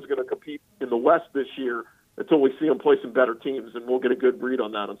saying Auburn's going to compete in the West this year until we see them play some better teams, and we'll get a good read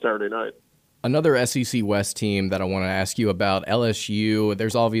on that on Saturday night. Another SEC West team that I want to ask you about, LSU.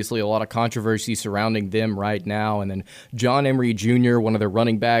 There's obviously a lot of controversy surrounding them right now. And then John Emery Jr., one of their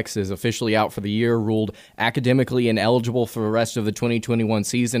running backs, is officially out for the year, ruled academically ineligible for the rest of the 2021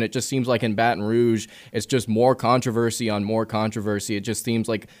 season. It just seems like in Baton Rouge, it's just more controversy on more controversy. It just seems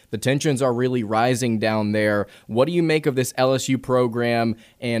like the tensions are really rising down there. What do you make of this LSU program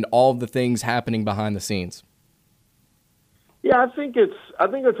and all of the things happening behind the scenes? Yeah, I think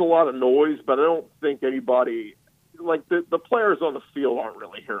it's a lot of noise, but I don't think anybody, like the players on the field, aren't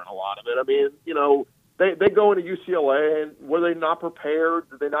really hearing a lot of it. I mean, they go into UCLA, and were they not prepared?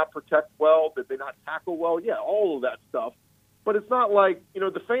 Did they not protect well? Did they not tackle well? Yeah, all of that stuff. But it's not like,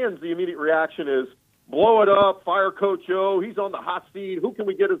 the fans, the immediate reaction is blow it up, fire Coach O, he's on the hot seat, who can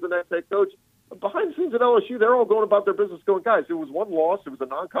we get as the next head coach? But behind the scenes at LSU, they're all going about their business going, guys, it was one loss, it was a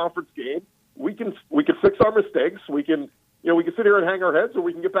non-conference game. We can fix our mistakes. We can sit here and hang our heads, or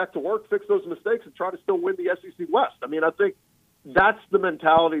we can get back to work, fix those mistakes, and try to still win the SEC West. I mean, I think that's the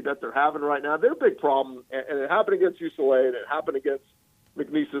mentality that they're having right now. Their big problem, and it happened against UCLA, and it happened against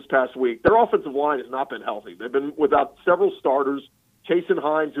McNeese this past week, their offensive line has not been healthy. They've been without several starters. Chasen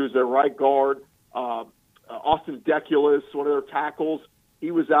Hines, who's their right guard, Austin Deculus, one of their tackles,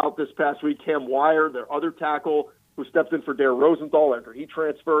 he was out this past week. Cam Wire, their other tackle, who stepped in for Dare Rosenthal after he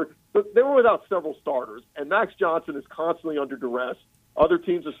transferred. But they were without several starters, and Max Johnson is constantly under duress. Other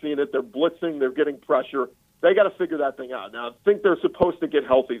teams are seeing it. They're blitzing. They're getting pressure. They got to figure that thing out. Now, I think they're supposed to get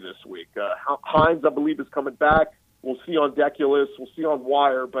healthy this week. Hines, I believe, is coming back. We'll see on Deculus. We'll see on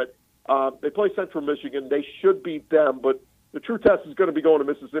Wire. But they play Central Michigan. They should beat them, but the true test is going to be going to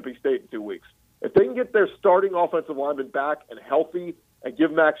Mississippi State in 2 weeks. If they can get their starting offensive lineman back and healthy and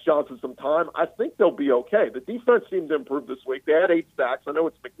give Max Johnson some time, I think they'll be okay. The defense seemed to improve this week. They had 8 sacks. I know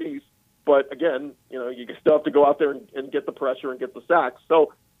it's McNeese, but again, you still have to go out there and get the pressure and get the sacks.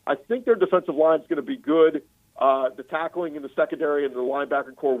 So I think their defensive line is going to be good. The tackling in the secondary and the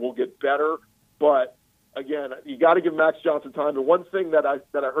linebacker core will get better. But again, you got to give Max Johnson time. And one thing that I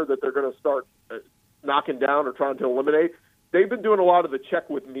heard that they're going to start knocking down or trying to eliminate, they've been doing a lot of the check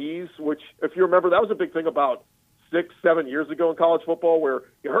with knees, which, if you remember, that was a big thing about 6-7 years ago in college football, where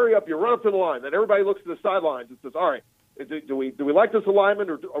you hurry up, you run up to the line, then everybody looks to the sidelines and says, all right, do we like this alignment,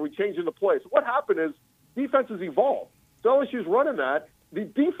 or are we changing the play? So what happened is defenses evolved. So LSU's running that, the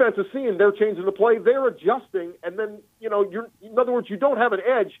defense is seeing they're changing the play, they're adjusting, and then, in other words, you don't have an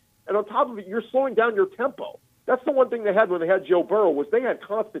edge, and on top of it, you're slowing down your tempo. That's the one thing they had when they had Joe Burrow, was they had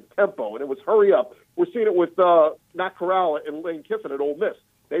constant tempo, and it was hurry up. We're seeing it with Matt Corral and Lane Kiffin at Ole Miss.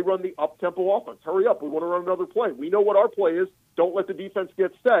 They run the up-tempo offense. Hurry up. We want to run another play. We know what our play is. Don't let the defense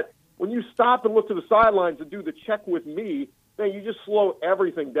get set. When you stop and look to the sidelines and do the check with me, man, you just slow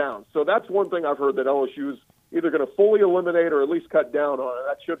everything down. So that's one thing I've heard that LSU is either going to fully eliminate or at least cut down on, and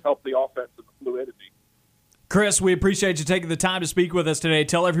that should help the offense and the fluidity. Chris, we appreciate you taking the time to speak with us today.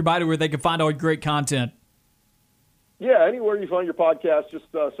 Tell everybody where they can find all your great content. Yeah, anywhere you find your podcast, just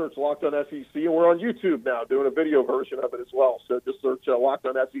search Locked On SEC, and we're on YouTube now doing a video version of it as well. So just search Locked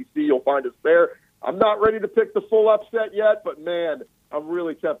On SEC. You'll find us there. I'm not ready to pick the full upset yet, but, man, I'm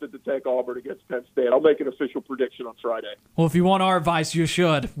really tempted to take Auburn against Penn State. I'll make an official prediction on Friday. Well, if you want our advice, you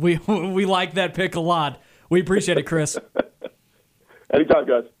should. We like that pick a lot. We appreciate it, Chris. Anytime,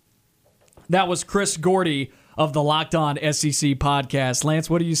 guys. That was Chris Gordy of the Locked On SEC podcast.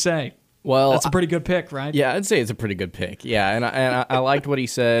 Lance, what do you say? Well, that's a pretty good pick, right? Yeah, I'd say it's a pretty good pick. Yeah, and I liked what he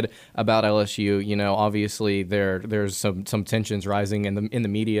said about LSU. Obviously there's some tensions rising in the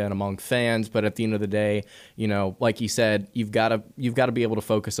media and among fans, but at the end of the day, like he said, you've got to be able to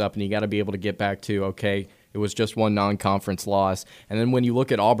focus up, and you got to be able to get back to, okay, it was just one non-conference loss. And then when you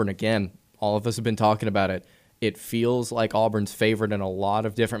look at Auburn again, all of us have been talking about it. It feels like Auburn's favored in a lot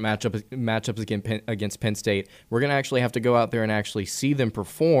of different matchups against Penn State. We're going to actually have to go out there and actually see them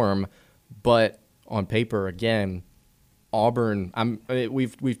perform. But on paper, again, Auburn,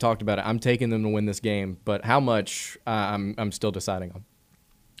 we've talked about it. I'm taking them to win this game, but how much I'm still deciding on.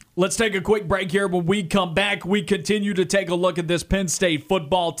 Let's take a quick break here. When we come back, we continue to take a look at this Penn State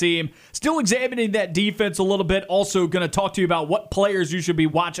football team. Still examining that defense a little bit. Also going to talk to you about what players you should be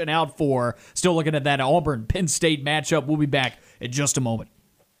watching out for. Still looking at that Auburn-Penn State matchup. We'll be back in just a moment.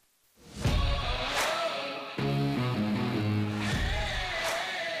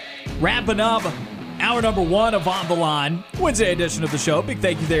 Wrapping up hour number one of On the Line, Wednesday edition of the show. Big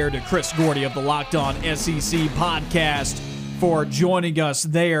thank you there to Chris Gordy of the Locked On SEC podcast for joining us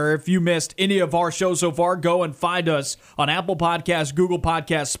there. If you missed any of our shows so far, go and find us on Apple Podcasts, Google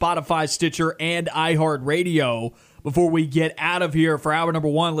Podcasts, Spotify, Stitcher, and iHeartRadio. Before we get out of here for hour number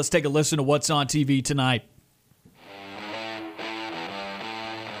one, let's take a listen to what's on TV tonight.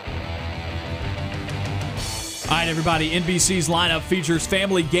 All right, everybody, NBC's lineup features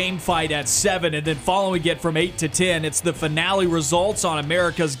Family Game Fight at 7, and then following it from 8 to 10, it's the finale results on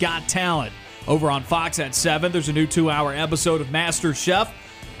America's Got Talent. Over on Fox at 7, there's a new 2-hour episode of Master Chef.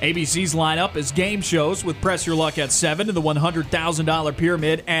 ABC's lineup is game shows with Press Your Luck at 7 and the $100,000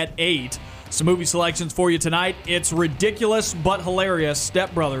 Pyramid at 8. Some movie selections for you tonight. It's ridiculous but hilarious.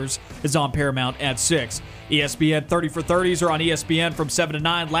 Step Brothers is on Paramount at 6. ESPN 30 for 30s are on ESPN from 7 to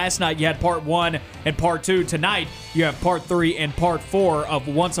 9. Last night you had part 1 and part 2. Tonight you have part 3 and part 4 of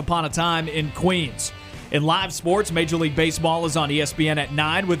Once Upon a Time in Queens. In live sports, Major League Baseball is on ESPN at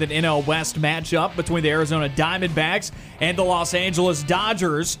 9 with an NL West matchup between the Arizona Diamondbacks and the Los Angeles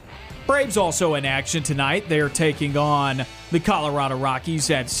Dodgers. Braves also in action tonight. They are taking on the Colorado Rockies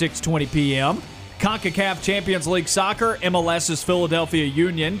at 6:20 p.m. CONCACAF Champions League Soccer, MLS's Philadelphia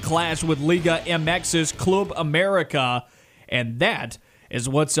Union clash with Liga MX's Club America. And that is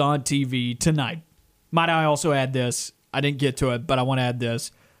what's on TV tonight. Might I also add this? I didn't get to it, but I want to add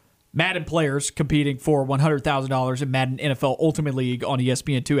this. Madden players competing for $100,000 in Madden NFL Ultimate League on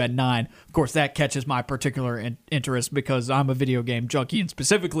ESPN2 at 9. Of course, that catches my particular interest because I'm a video game junkie, and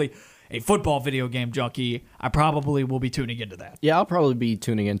specifically a football video game junkie. I probably will be tuning into that. Yeah, I'll probably be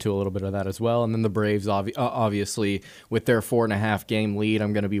tuning into a little bit of that as well. And then the Braves, obviously, with their 4.5 game lead,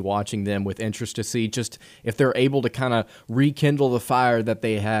 I'm going to be watching them with interest to see just if they're able to kind of rekindle the fire that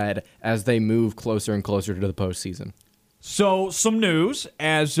they had as they move closer and closer to the postseason. So, some news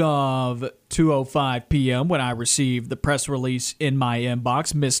as of 2:05 p.m. when I received the press release in my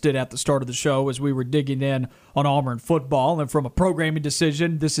inbox. Missed it at the start of the show as we were digging in on Auburn football. And from a programming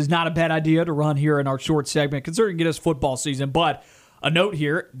decision, this is not a bad idea to run here in our short segment, considering it is football season. But a note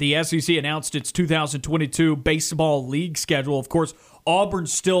here, the SEC announced its 2022 baseball league schedule. Of course, Auburn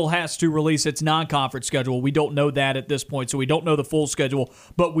still has to release its non-conference schedule. We don't know that at this point, so we don't know the full schedule.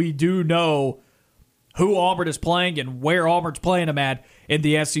 But we do know who Auburn is playing and where Auburn's playing them at in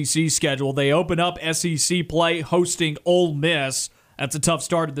the SEC schedule. They open up SEC play hosting Ole Miss. That's a tough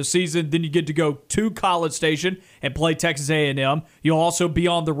start of the season. Then you get to go to College Station and play Texas A&M. You'll also be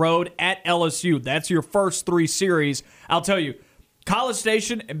on the road at LSU. That's your first 3 series. I'll tell you, College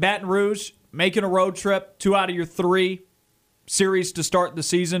Station and Baton Rouge, making a road trip, 2 out of your 3 series to start the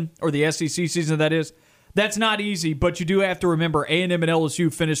season, or the SEC season that is, That's not easy, but you do have to remember A&M and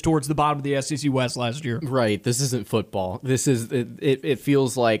LSU finished towards the bottom of the SEC West last year. Right. This isn't football. This is it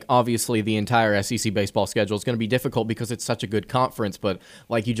feels like obviously the entire SEC baseball schedule is going to be difficult because it's such a good conference, but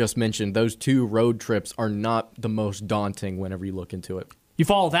like you just mentioned, those 2 road trips are not the most daunting whenever you look into it. You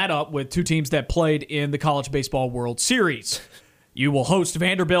follow that up with 2 teams that played in the College Baseball World Series. You will host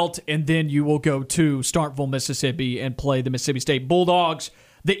Vanderbilt, and then you will go to Starkville, Mississippi, and play the Mississippi State Bulldogs.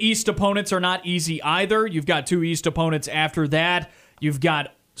 The East opponents are not easy either. You've got 2 East opponents after that. You've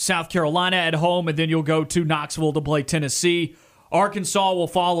got South Carolina at home, and then you'll go to Knoxville to play Tennessee. Arkansas will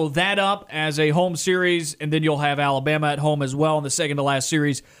follow that up as a home series, and then you'll have Alabama at home as well in the second to last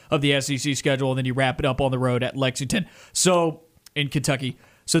series of the SEC schedule, and then you wrap it up on the road at Lexington. So, in Kentucky.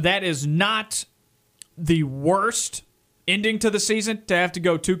 So that is not the worst ending to the season to have to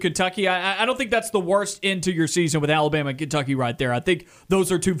go to Kentucky. I don't think that's the worst end to your season with Alabama and Kentucky right there. I think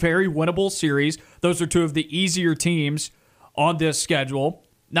those are 2 very winnable series. Those are 2 of the easier teams on this schedule.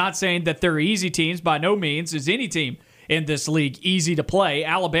 Not saying that they're easy teams. By no means is any team in this league easy to play.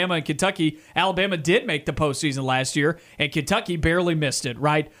 Alabama and Kentucky. Alabama did make the postseason last year, and Kentucky barely missed it,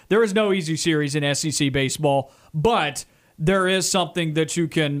 right? There is no easy series in SEC baseball, but there is something that you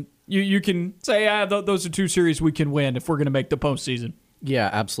can say, those are 2 series we can win if we're going to make the postseason. Yeah,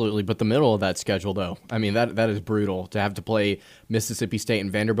 absolutely. But the middle of that schedule, though, I mean, that is brutal to have to play Mississippi State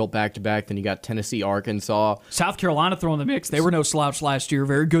and Vanderbilt back-to-back. Then you got Tennessee, Arkansas. South Carolina throwing the mix. They were no slouch last year.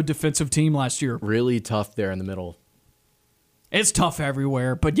 Very good defensive team last year. Really tough there in the middle. It's tough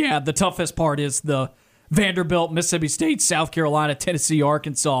everywhere. But, yeah, the toughest part is the Vanderbilt, Mississippi State, South Carolina, Tennessee,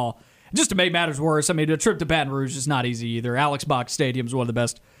 Arkansas. Just to make matters worse, I mean, a trip to Baton Rouge is not easy either. Alex Box Stadium is one of the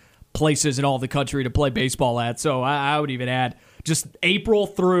best places in all the country to play baseball at. So I would even add just April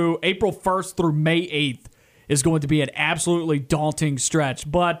 1st through May 8th is going to be an absolutely daunting stretch,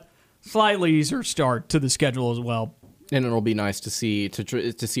 but slightly easier start to the schedule as well. And it'll be nice to see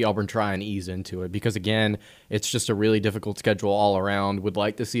Auburn try and ease into it because, again, it's just a really difficult schedule all around. Would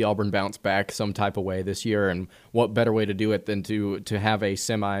like to see Auburn bounce back some type of way this year, and what better way to do it than to have a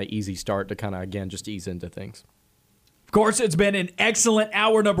semi-easy start to kind of, again, just ease into things. Of course, it's been an excellent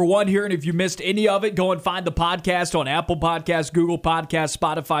hour number 1 here, and if you missed any of it, go and find the podcast on Apple Podcasts, Google Podcasts,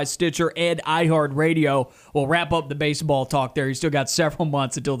 Spotify, Stitcher, and iHeartRadio. We'll wrap up the baseball talk there. You still got several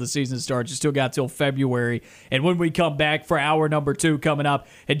months until the season starts. You still got till February. And when we come back for hour number 2 coming up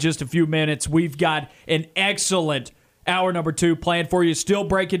in just a few minutes, we've got an excellent hour number 2 planned for you. Still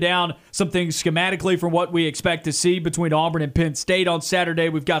breaking down some things schematically from what we expect to see between Auburn and Penn State on Saturday.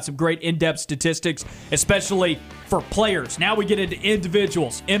 We've got some great in-depth statistics, especially for players. Now we get into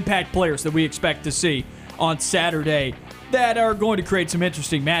individuals, impact players that we expect to see on Saturday that are going to create some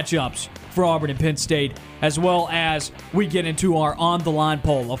interesting matchups for Auburn and Penn State, as well as we get into our On the Line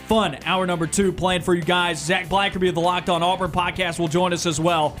poll. A fun hour number 2 planned for you guys. Zach Blackerby of the Locked On Auburn podcast will join us as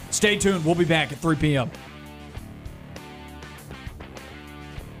well. Stay tuned. We'll be back at 3 p.m.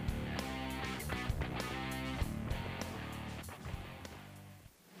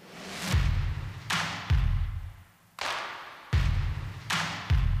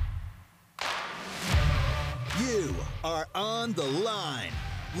 You are On the Line,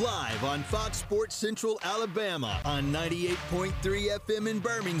 live on Fox Sports Central Alabama on 98.3 FM in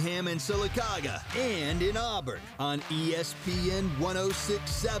Birmingham and Sylacauga, and in Auburn on ESPN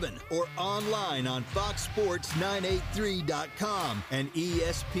 106.7 or online on foxsports983.com and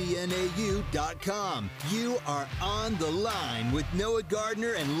espnau.com. You are On the Line with Noah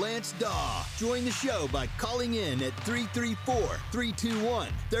Gardner and Lance Dawe. Join the show by calling in at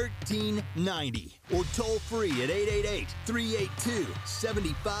 334-321-1390 or toll free at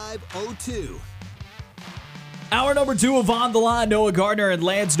 888-382-7502. Hour number 2 of On the Line. Noah Gardner and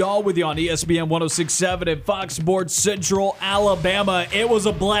Lance Dawe with you on ESPN 106.7 and Fox Sports Central Alabama. It was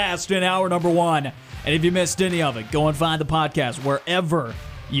a blast in hour number 1. And if you missed any of it, go and find the podcast wherever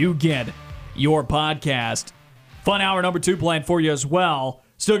you get your podcast. Fun hour number 2 planned for you as well.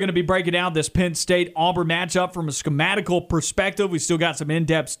 Still going to be breaking down this Penn State-Auburn matchup from a schematical perspective. We still got some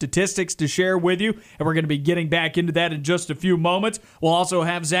in-depth statistics to share with you, and we're going to be getting back into that in just a few moments. We'll also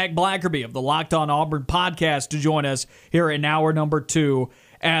have Zach Blackerby of the Locked On Auburn podcast to join us here in hour number 2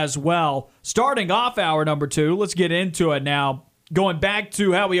 as well. Starting off hour number 2, let's get into it now. Going back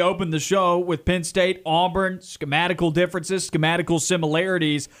to how we opened the show with Penn State, Auburn, schematical differences, schematical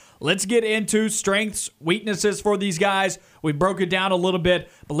similarities. Let's get into strengths, weaknesses for these guys. We broke it down a little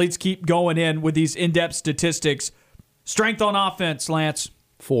bit, but let's keep going in with these in-depth statistics. Strength on offense, Lance.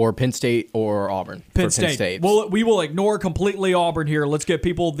 For Penn State or Auburn? Penn State. Well, we will ignore completely Auburn here. Let's give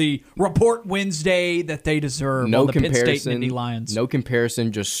people the report Wednesday that they deserve on the Penn State Nittany Lions. No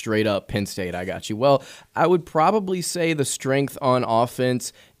comparison, just straight up Penn State. I got you. Well, I would probably say the strength on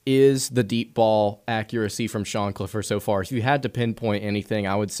offense is the deep ball accuracy from Sean Clifford so far. If you had to pinpoint anything,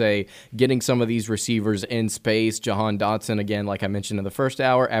 I would say getting some of these receivers in space. Jahan Dotson, again, like I mentioned in the first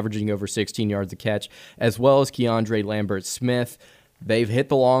hour, averaging over 16 yards a catch, as well as Keandre Lambert-Smith. They've hit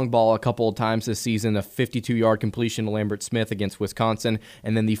the long ball a couple of times this season, a 52-yard completion to Lambert-Smith against Wisconsin,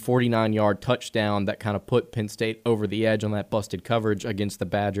 and then the 49-yard touchdown that kind of put Penn State over the edge on that busted coverage against the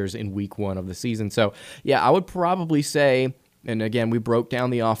Badgers in week 1 of the season. So, yeah, I would probably say, and again, we broke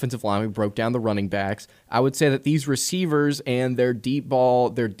down the offensive line, we broke down the running backs. I would say that these receivers and their deep ball,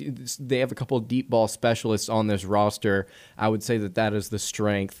 they have a couple of deep ball specialists on this roster. I would say that is the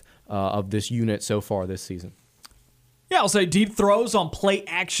strength of this unit so far this season. Yeah, I'll say deep throws on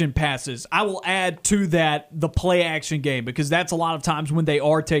play-action passes. I will add to that the play-action game because that's a lot of times when they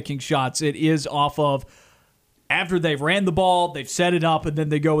are taking shots. It is off of after they've ran the ball, they've set it up, and then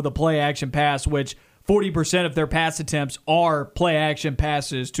they go with a play-action pass, which 40% of their pass attempts are play-action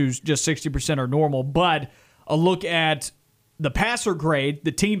passes to just 60% are normal. But a look at the passer grade,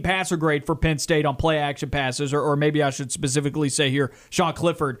 the team passer grade for Penn State on play-action passes, or maybe I should specifically say here, Sean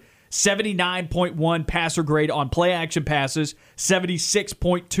Clifford, 79.1 passer grade on play-action passes,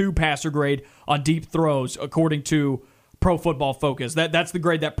 76.2 passer grade on deep throws, according to Pro Football Focus. That's the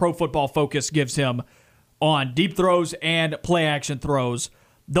grade that Pro Football Focus gives him on deep throws and play-action throws.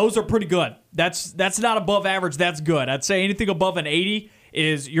 Those are pretty good. That's not above average. That's good. I'd say anything above an 80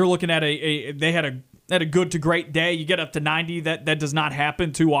 is you're looking at they had a good to great day. You get up to 90. That does not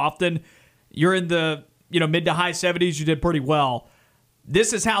happen too often. You're in the mid to high 70s. You did pretty well.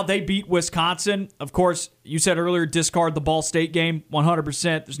 This is how they beat Wisconsin. Of course, you said earlier, discard the Ball State game,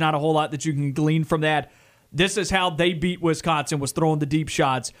 100%. There's not a whole lot that you can glean from that. This is how they beat Wisconsin, was throwing the deep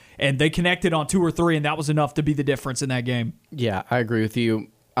shots, and they connected on 2 or 3, and that was enough to be the difference in that game. Yeah, I agree with you.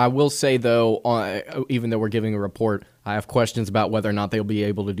 I will say, though, even though we're giving a report, I have questions about whether or not they'll be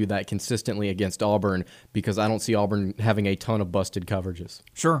able to do that consistently against Auburn because I don't see Auburn having a ton of busted coverages.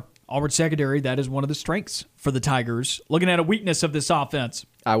 Sure. Auburn secondary, that is one of the strengths for the Tigers. Looking at a weakness of this offense.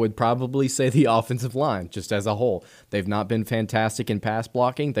 I would probably say the offensive line, just as a whole. They've not been fantastic in pass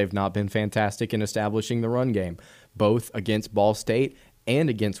blocking. They've not been fantastic in establishing the run game, both against Ball State and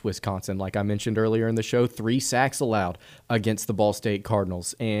against Wisconsin. Like I mentioned earlier in the show, 3 sacks allowed against the Ball State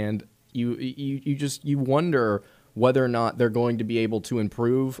Cardinals. And you wonder whether or not they're going to be able to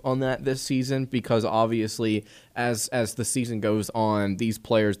improve on that this season, because obviously as the season goes on, these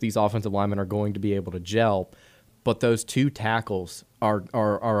players, these offensive linemen are going to be able to gel. But those 2 tackles are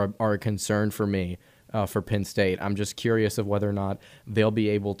a concern for me for Penn State. I'm just curious of whether or not they'll be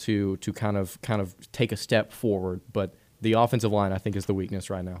able to kind of take a step forward. But the offensive line, I think, is the weakness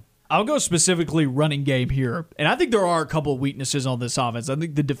right now. I'll go specifically running game here. And I think there are a couple of weaknesses on this offense. I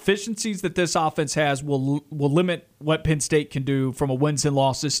think the deficiencies that this offense has will limit what Penn State can do from a wins and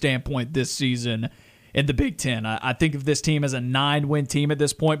losses standpoint this season in the Big Ten. I think of this team as a 9-win team at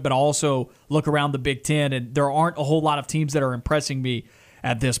this point, but also look around the Big Ten, and there aren't a whole lot of teams that are impressing me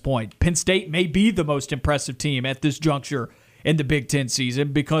at this point. Penn State may be the most impressive team at this juncture in the Big Ten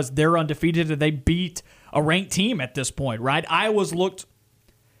season because they're undefeated and they beat a ranked team at this point, right? Iowa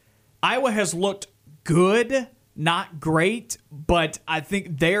has looked good, not great, but I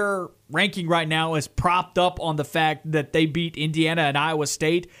think their ranking right now is propped up on the fact that they beat Indiana and Iowa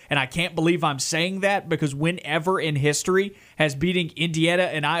State, and I can't believe I'm saying that because whenever in history has beating Indiana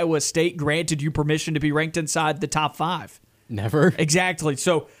and Iowa State granted you permission to be ranked inside the top 5? Never. Exactly.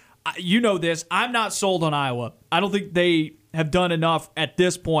 So, you know this. I'm not sold on Iowa. I don't think they have done enough at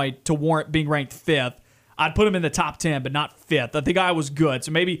this point to warrant being ranked 5th. I'd put them in the top 10, but not 5th. I think Iowa's good.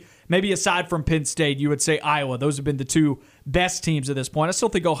 So maybe aside from Penn State, you would say Iowa. Those have been the 2 best teams at this point. I still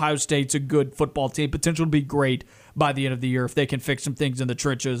think Ohio State's a good football team. Potential to be great by the end of the year if they can fix some things in the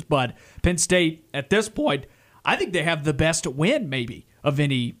trenches. But Penn State, at this point, I think they have the best win, maybe, of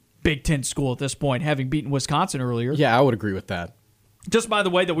any Big Ten school at this point, having beaten Wisconsin earlier. Yeah, I would agree with that. Just by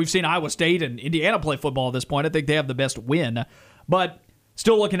the way that we've seen Iowa State and Indiana play football at this point, I think they have the best win. But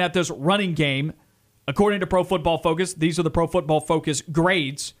still looking at this running game, according to Pro Football Focus, these are the Pro Football Focus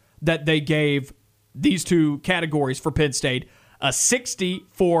grades that they gave these 2 categories for Penn State. A 60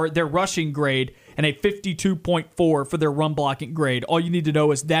 for their rushing grade and a 52.4 for their run blocking grade. All you need to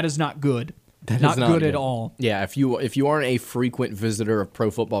know is that is not good. That not is not good at all. Yeah, if you aren't a frequent visitor of Pro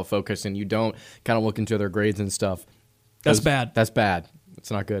Football Focus and you don't kind of look into their grades and stuff, that's bad. That's bad.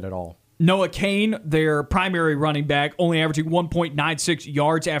 It's not good at all. Noah Cain, their primary running back, only averaging 1.96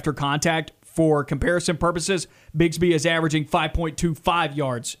 yards after contact. For comparison purposes, Bigsby is averaging 5.25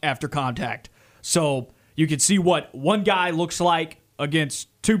 yards after contact. So you can see what one guy looks like against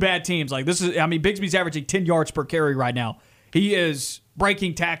two bad teams. Like Bigsby's averaging 10 yards per carry right now. He is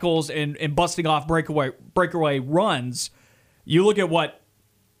breaking tackles and busting off breakaway runs. You look at what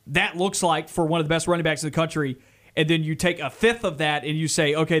that looks like for one of the best running backs in the country, and then you take a fifth of that and you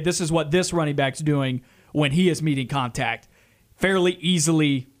say, okay, this is what this running back's doing when he is meeting contact. Fairly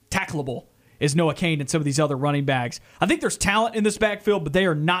easily tackleable is Noah Cain and some of these other running backs. I think there's talent in this backfield, but they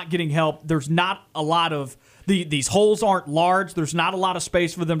are not getting help. There's not a lot of these holes aren't large. There's not a lot of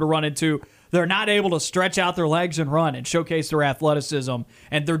space for them to run into. They're not able to stretch out their legs and run and showcase their athleticism,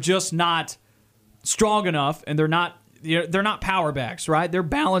 and they're just not strong enough, and they're not power backs, right? They're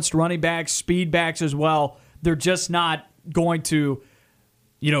balanced running backs, speed backs as well. They're just not going to,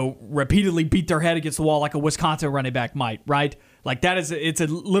 repeatedly beat their head against the wall like a Wisconsin running back might, right? Like it's a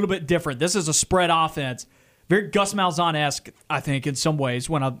little bit different. This is a spread offense. Very Gus Malzahn-esque, I think, in some ways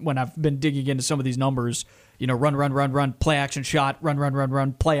when I've been digging into some of these numbers. Run, play action shot,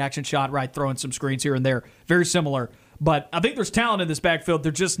 run, play action shot, right? Throwing some screens here and there. Very similar. But I think there's talent in this backfield.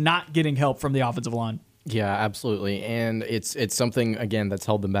 They're just not getting help from the offensive line. Yeah, absolutely. And it's something, again, that's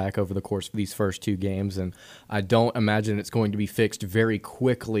held them back over the course of these first two games. And I don't imagine it's going to be fixed very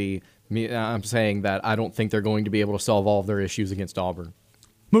quickly. I'm saying that I don't think they're going to be able to solve all of their issues against Auburn.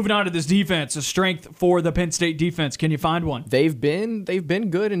 Moving on to this defense, a strength for the Penn State defense. Can you find one? They've been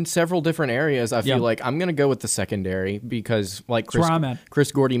good in several different areas. I feel like I'm going to go with the secondary because, like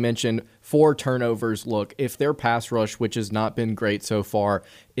Chris Gordy mentioned, 4 turnovers. Look, if their pass rush, which has not been great so far,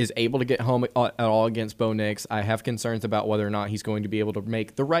 is able to get home at all against Bo Nix, I have concerns about whether or not he's going to be able to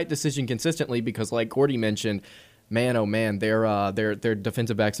make the right decision consistently because, like Gordy mentioned, man, oh man, their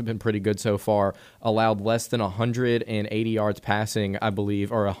defensive backs have been pretty good so far. Allowed less than 180 yards passing, I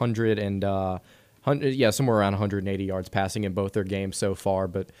believe, or somewhere around 180 yards passing in both their games so far.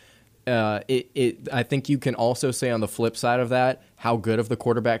 But I think you can also say on the flip side of that, how good have the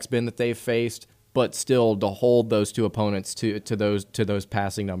quarterbacks been that they've faced. But still, to hold those two opponents to those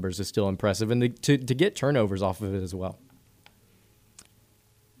passing numbers is still impressive, and to get turnovers off of it as well.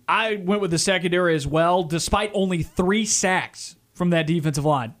 I went with the secondary as well, despite only 3 sacks from that defensive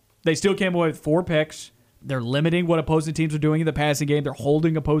line. They still came away with 4 picks. They're limiting what opposing teams are doing in the passing game. They're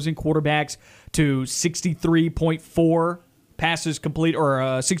holding opposing quarterbacks to 63.4 passes complete, or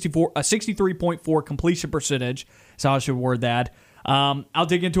a 63.4 completion percentage. That's how I should word that. I'll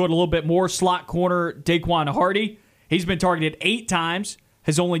dig into it a little bit more. Slot corner Daquan Hardy. He's been targeted 8 times,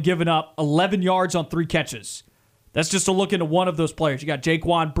 has only given up 11 yards on 3 catches. That's just a look into one of those players. You got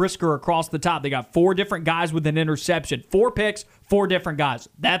Jaquan Brisker across the top. They got 4 different guys with an interception. 4 picks, 4 different guys.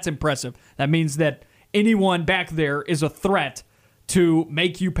 That's impressive. That means that anyone back there is a threat to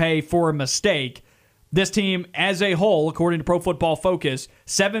make you pay for a mistake. This team as a whole, according to Pro Football Focus,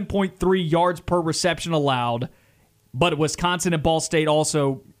 7.3 yards per reception allowed. But Wisconsin and Ball State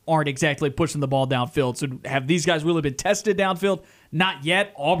also aren't exactly pushing the ball downfield. So have these guys really been tested downfield? Not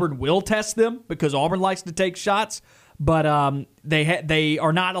yet. Auburn will test them because Auburn likes to take shots, but they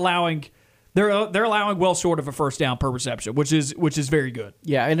are not allowing. They're allowing well short of a first down per reception, which is very good.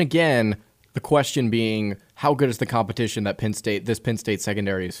 Yeah, and again, the question being, how good is the competition that this Penn State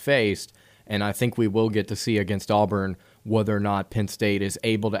secondary has faced? And I think we will get to see against Auburn whether or not Penn State is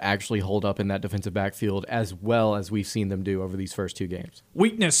able to actually hold up in that defensive backfield as well as we've seen them do over these first 2 games.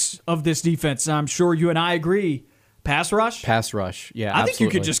 Weakness of this defense, I'm sure you and I agree. Pass rush? Pass rush, yeah, I think you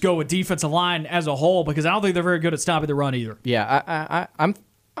could just go with defensive line as a whole because I don't think they're very good at stopping the run either. Yeah,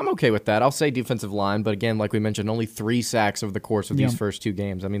 I'm okay with that. I'll say defensive line, but again, like we mentioned, only 3 sacks over the course of these first 2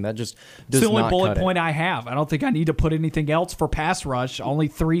 games. I mean, that just does not cut it. It's the only bullet point I have. I don't think I need to put anything else for pass rush. Only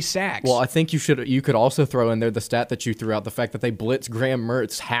 3 sacks. Well, I think you could also throw in there the stat that you threw out, the fact that they blitz Graham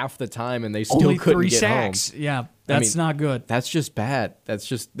Mertz half the time and they still couldn't get home. Only 3 sacks. Yeah. That's not good. That's just bad.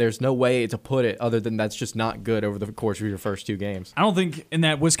 There's no way to put it other than that's just not good over the course of your first 2 games. I don't think in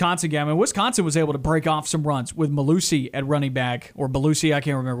that Wisconsin game, Wisconsin was able to break off some runs with Malusi at running back, or Belusi, I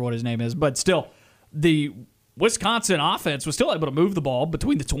can't remember what his name is, but still, the Wisconsin offense was still able to move the ball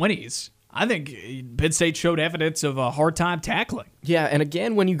between the 20s. I think Penn State showed evidence of a hard time tackling. Yeah, and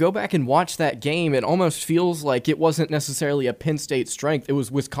again, when you go back and watch that game, it almost feels like it wasn't necessarily a Penn State strength. It was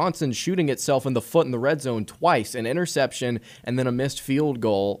Wisconsin shooting itself in the foot in the red zone twice, an interception, and then a missed field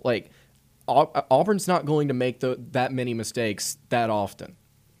goal. Like, Auburn's not going to make that many mistakes that often.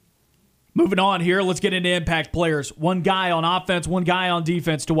 Moving on here, let's get into impact players. One guy on offense, one guy on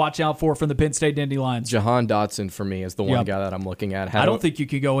defense to watch out for from the Penn State Nittany Lions. Jahan Dotson for me is the one guy that I'm looking at. I don't think you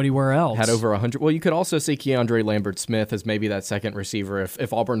could go anywhere else. Had over 100. Well, you could also see Keandre Lambert-Smith as maybe that second receiver.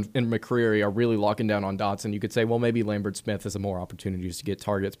 If Auburn and McCreary are really locking down on Dotson, you could say, well, maybe Lambert-Smith has more opportunities to get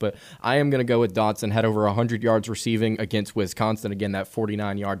targets. But I am going to go with Dotson. Had over 100 yards receiving against Wisconsin. Again, that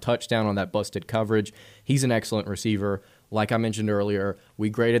 49-yard touchdown on that busted coverage. He's an excellent receiver. Like I mentioned earlier, we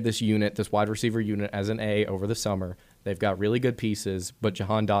graded this wide receiver unit, as an A over the summer. They've got really good pieces, but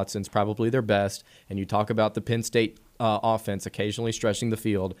Jahan Dotson's probably their best. And you talk about the Penn State offense occasionally stretching the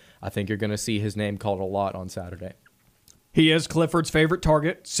field. I think you're going to see his name called a lot on Saturday. He is Clifford's favorite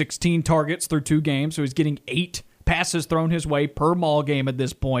target, 16 targets through 2 games, so he's getting 8 passes thrown his way per ball game at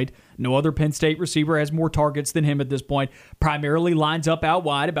this point. No other Penn State receiver has more targets than him at this point. Primarily lines up out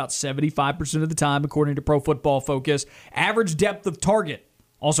wide about 75% of the time, according to Pro Football Focus. Average depth of target,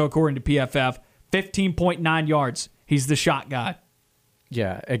 also according to PFF, 15.9 yards. He's the shot guy.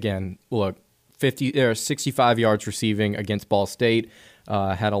 Yeah, again, look, 65 yards receiving against Ball State.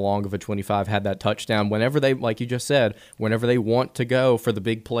 Had a long of a 25, had that touchdown. Whenever they, like you just said, whenever they want to go for the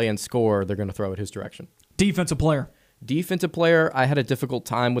big play and score, they're going to throw it his direction. Defensive player, I had a difficult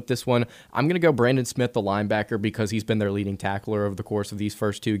time with this one. I'm going to go Brandon Smith, the linebacker, because he's been their leading tackler over the course of these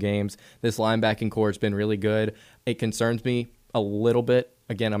first 2 games. This linebacking core has been really good. It concerns me a little bit.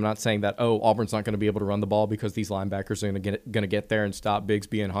 Again, I'm not saying that, Auburn's not going to be able to run the ball because these linebackers are going to get there and stop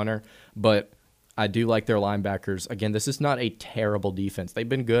Bigsby and Hunter, but I do like their linebackers. Again, this is not a terrible defense. They've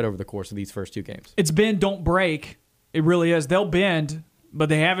been good over the course of these first 2 games. It's bend, don't break. It really is. They'll bend, but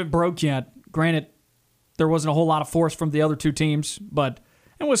they haven't broke yet. Granted, there wasn't a whole lot of force from the other 2 teams,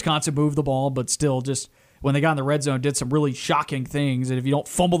 and Wisconsin moved the ball, but still just when they got in the red zone, did some really shocking things. And if you don't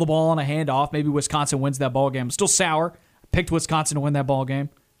fumble the ball on a handoff, maybe Wisconsin wins that ball game. I'm still sour. I picked Wisconsin to win that ball game.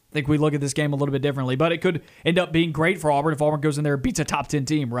 I think we look at this game a little bit differently, but it could end up being great for Auburn if Auburn goes in there and beats a top 10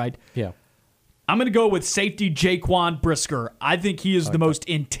 team, right? Yeah. I'm going to go with safety Jaquan Brisker. I think he is the most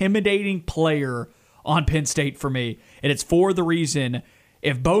intimidating player on Penn State for me, and it's for the reason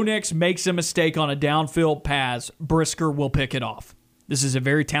if Bo Nix makes a mistake on a downfield pass, Brisker will pick it off. This is a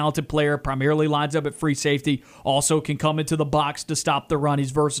very talented player, primarily lines up at free safety, also can come into the box to stop the run. He's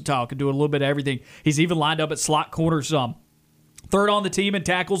versatile, can do a little bit of everything. He's even lined up at slot corner some. 3rd on the team in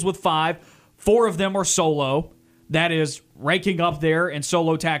tackles with 5. 4 of them are solo. That is ranking up there in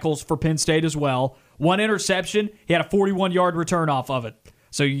solo tackles for Penn State as well. 1 interception, he had a 41-yard return off of it.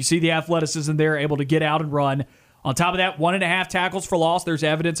 So you see the athleticism there, able to get out and run. On top of that, 1.5 tackles for loss. There's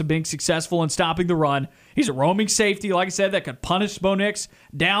evidence of being successful in stopping the run. He's a roaming safety, like I said, that could punish Bo Nix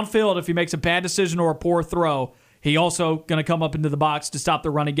downfield if he makes a bad decision or a poor throw. He also going to come up into the box to stop the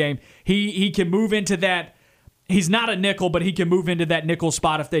running game. He can move into that. He's not a nickel, but he can move into that nickel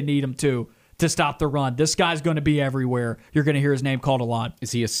spot if they need him to stop the run. This guy's going to be everywhere. You're going to hear his name called a lot.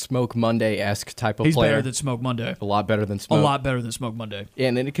 Is he a Smoke Monday-esque type of player? He's better than Smoke Monday. A lot better than Smoke. A lot better than Smoke Monday. Yeah,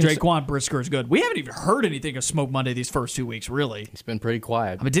 and then Jaquan Brisker is good. We haven't even heard anything of Smoke Monday these first 2 weeks, really. He's been pretty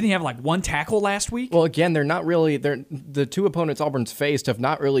quiet. I mean, didn't he have like 1 tackle last week? Well, again, the 2 opponents Auburn's faced have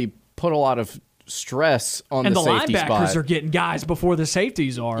not really put a lot of stress on the safety spot. And the linebackers are getting guys before the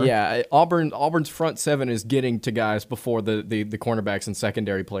safeties are. Yeah, Auburn's front 7 is getting to guys before the cornerbacks and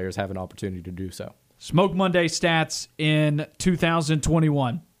secondary players have an opportunity to do so. Smoke Monday stats in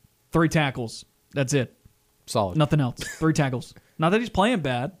 2021. 3 tackles. That's it. Solid. Nothing else. 3 tackles. Not that he's playing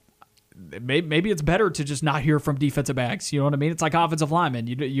bad. Maybe it's better to just not hear from defensive backs. You know what I mean? It's like offensive linemen.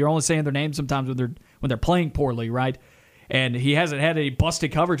 You're only saying their names sometimes when they're playing poorly, right? And he hasn't had any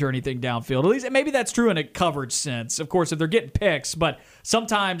busted coverage or anything downfield. At least maybe that's true in a coverage sense. Of course, if they're getting picks, but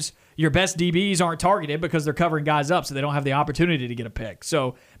sometimes your best DBs aren't targeted because they're covering guys up, so they don't have the opportunity to get a pick.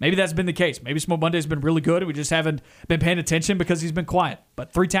 So maybe that's been the case. Maybe Smoke Monday's been really good, and we just haven't been paying attention because he's been quiet.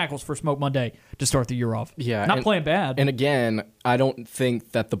 But 3 tackles for Smoke Monday to start the year off. Yeah, not playing bad. And again, I don't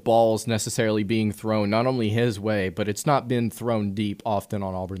think that the ball's necessarily being thrown not only his way, but it's not been thrown deep often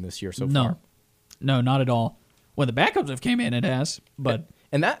on Auburn this year so far. No, not at all. When the backups have came in, it has. But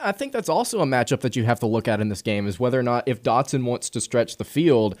and that I think that's also a matchup that you have to look at in this game is whether or not if Dotson wants to stretch the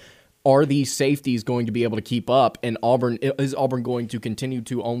field, are these safeties going to be able to keep up? And is Auburn going to continue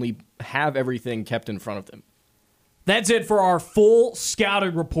to only have everything kept in front of them? That's it for our full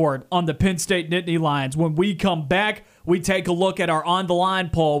scouting report on the Penn State Nittany Lions. When we come back, we take a look at our On the Line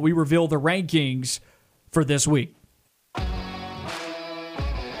poll. We reveal the rankings for this week.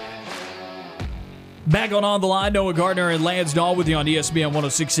 Back on the Line, Noah Gardner and Lance Dawe with you on ESPN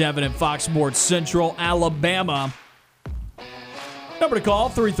 106.7 and Fox Sports Central, Alabama. Number to call,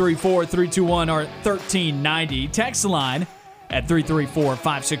 334-321 or 1390. Text line at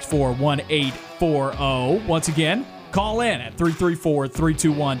 334-564-1840. Once again, call in at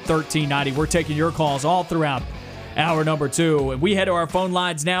 334-321-1390. We're taking your calls all throughout hour number 2. And we head to our phone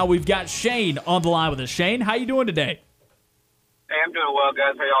lines now. We've got Shane on the line with us. Shane, how you doing today? Hey, I'm doing well,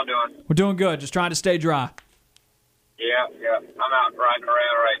 guys. How y'all doing? We're doing good. Just trying to stay dry. Yeah. I'm out riding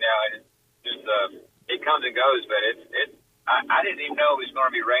around right now. It comes and goes, but I didn't even know it was going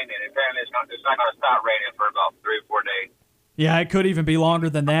to be raining. Apparently, it's not going to stop raining for about 3 or 4 days. Yeah, it could even be longer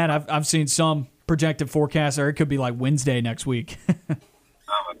than that. I've seen some projected forecasts there. It could be like Wednesday next week. Oh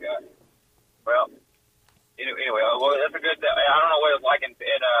my God. Well, anyway, that's a good. I don't know what it's like in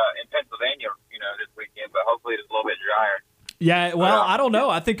Pennsylvania, this weekend, but hopefully it's a little bit drier. Yeah, well, I don't know.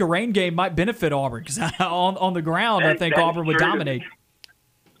 I think a rain game might benefit Auburn because on the ground, I think Auburn would dominate.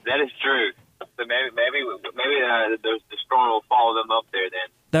 That is true. So maybe the storm will follow them up there then.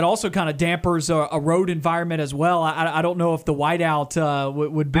 That also kind of dampers a road environment as well. I don't know if the whiteout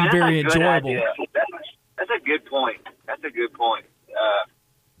would be very enjoyable. That's a good point.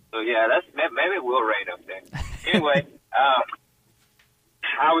 So yeah, maybe it will rain up there. Anyway, I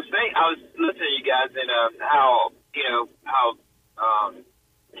was listening to you guys and how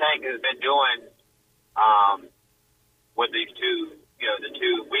Tank has been doing with these two, the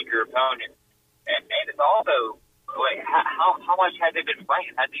two weaker opponents, and it's also like how much have they been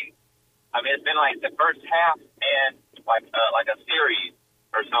playing? It's been like the first half and like a series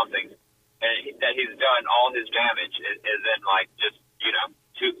or something, and that he's done all his damage is in like just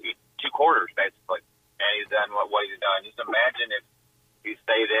two quarters basically, and he's done what he's done. Just imagine if he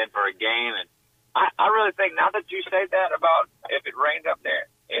stayed in for a game, and I really think now that you say that about if it rained up there,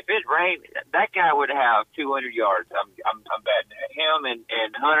 if it rained, that guy would have 200 yards. I'm betting him and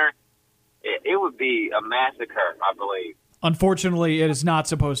Hunter. It would be a massacre, I believe. Unfortunately, it is not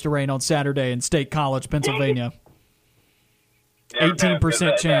supposed to rain on Saturday in State College, Pennsylvania.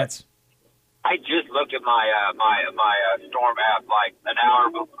 18% chance. I just looked at my storm app like an hour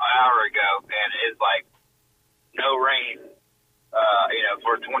ago, and it's like no rain,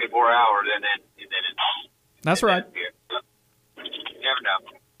 for 24 hours, and then it's. That's right. You never know.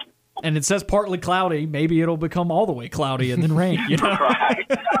 And it says partly cloudy. Maybe it'll become all the way cloudy and then rain. Right.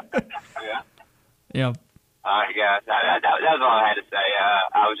 Yeah. All right, guys. That was all I had to say.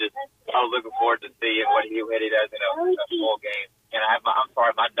 I was looking forward to seeing what he does in a full game. And I'm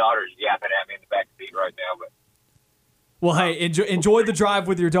sorry, my daughter's yapping at me in the back seat right now. But well, hey, enjoy the drive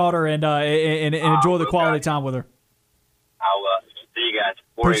with your daughter and enjoy the quality time with her. I'll see you guys.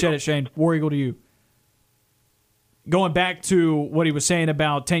 Appreciate it, Shane. War Eagle to you. Going back to what he was saying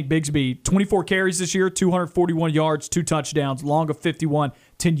about Tank Bigsby, 24 carries this year, 241 yards, 2 touchdowns, long of 51,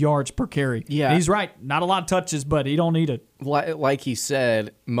 10 yards per carry. Yeah. And he's right. Not a lot of touches, but he don't need it. Like he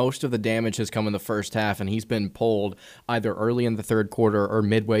said, most of the damage has come in the first half, and he's been pulled either early in the third quarter or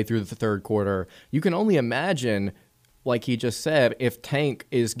midway through the third quarter. You can only imagine, like he just said, if Tank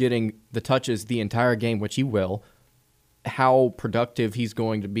is getting the touches the entire game, which he will, how productive he's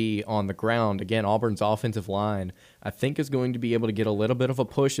going to be on the ground. Again, Auburn's offensive line, I think, is going to be able to get a little bit of a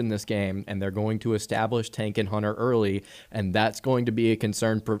push in this game, and they're going to establish Tank and Hunter early, and that's going to be a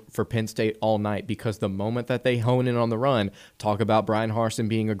concern for Penn State all night, because the moment that they hone in on the run, talk about Brian Harsin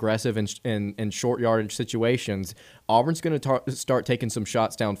being aggressive in short yardage situations, Auburn's going to start taking some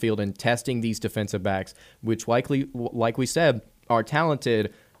shots downfield and testing these defensive backs, which likely, like we said, are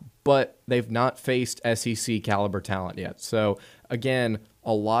talented, but they've not faced SEC caliber talent yet. So again,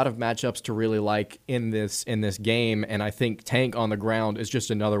 a lot of matchups to really like in this game, and I think Tank on the ground is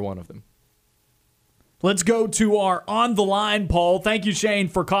just another one of them. Let's go to our On the Line poll. Thank you, Shane,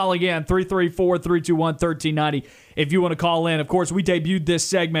 for calling in. 334-321-1390 if you want to call in. Of course, we debuted this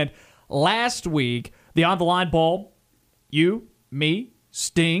segment last week. The On the Line poll, you, me,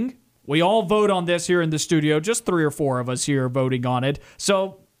 Sting, we all vote on this here in the studio. Just 3 or 4 of us here voting on it.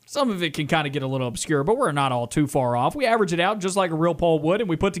 So some of it can kind of get a little obscure, but we're not all too far off. We average it out just like a real poll would, and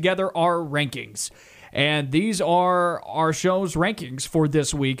we put together our rankings. And these are our show's rankings for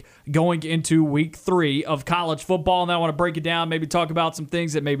this week going into week 3 of college football. And I want to break it down, maybe talk about some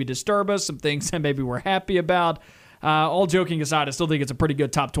things that maybe disturb us, some things that maybe we're happy about. All joking aside, I still think it's a pretty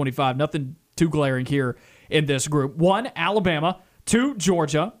good top 25. Nothing too glaring here in this group. 1, Alabama. 2,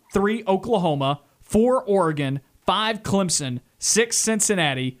 Georgia. 3, Oklahoma. 4, Oregon. 5, Clemson. 6,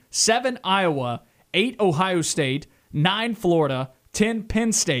 Cincinnati, 7, Iowa, 8, Ohio State, 9, Florida, 10,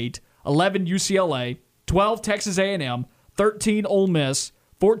 Penn State, 11, UCLA, 12, Texas A&M, 13, Ole Miss,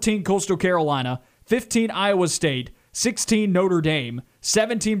 14, Coastal Carolina, 15, Iowa State, 16, Notre Dame,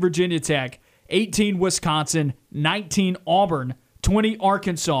 17, Virginia Tech, 18, Wisconsin, 19, Auburn, 20,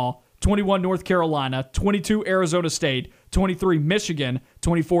 Arkansas, 21 North Carolina, 22 Arizona State, 23 Michigan,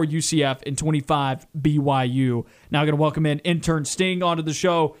 24 UCF, and 25 BYU. Now I'm going to welcome in intern Sting onto the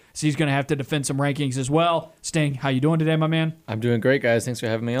show, so he's going to have to defend some rankings as well. Sting, how you doing today, my man? I'm doing great, guys. Thanks for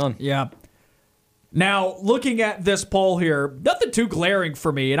having me on. Yeah. Now, looking at this poll here, nothing too glaring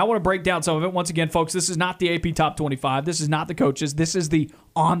for me, and I want to break down some of it. Once again, folks, this is not the AP Top 25. This is not the coaches. This is the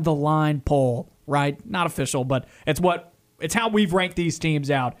on-the-line poll, right? Not official, but it's how we've ranked these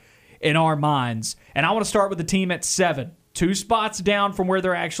teams out in our minds. And I want to start with the team at 7. 2 spots down from where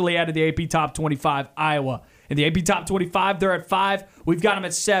they're actually at in the AP Top 25, Iowa. In the AP Top 25, they're at 5. We've got them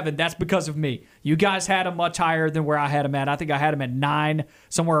at 7. That's because of me. You guys had them much higher than where I had them at. I think I had them at 9,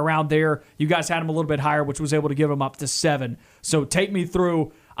 somewhere around there. You guys had them a little bit higher, which was able to give them up to 7. So take me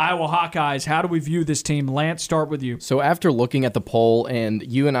through Iowa Hawkeyes. How do we view this team? Lance, start with you. So after looking at the poll, and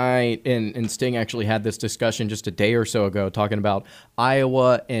you and I and Sting actually had this discussion just a day or so ago talking about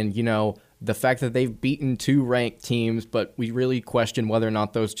Iowa and, the fact that they've beaten 2 ranked teams, but we really question whether or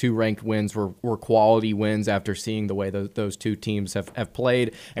not those 2 ranked wins were quality wins after seeing the way those 2 teams have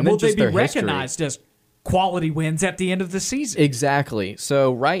played. And will they be recognized as quality wins at the end of the season? Exactly.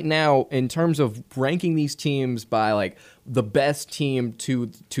 So right now, in terms of ranking these teams by the best team to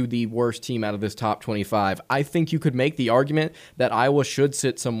the worst team out of this top 25, I think you could make the argument that Iowa should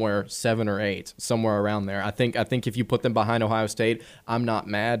sit somewhere 7 or 8, somewhere around there. I think if you put them behind Ohio State, I'm not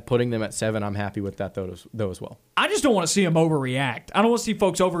mad. Putting them at 7, I'm happy with that though as well. I just don't want to see them overreact. I don't want to see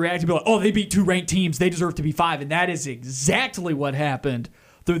folks overreact and be like, oh, they beat 2 ranked teams, they deserve to be 5. And that is exactly what happened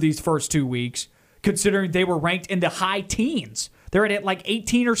through these first 2 weeks, considering they were ranked in the high teens. They're at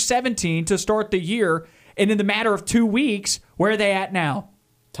 18 or 17 to start the year. And in the matter of 2 weeks, where are they at now?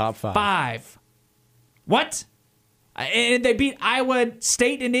 Top 5. 5. What? And they beat Iowa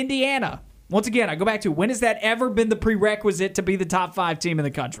State and Indiana. Once again, I go back to, when has that ever been the prerequisite to be the top 5 team in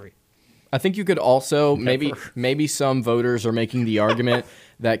the country? I think you could also, maybe some voters are making the argument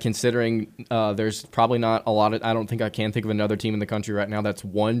that considering there's probably not a lot of, I don't think I can think of another team in the country right now that's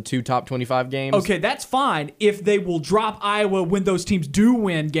won 2 top 25 games. Okay, that's fine if they will drop Iowa when those teams do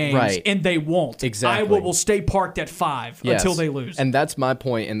win games, right, and they won't. Exactly. Iowa will stay parked at 5 until they lose. And that's my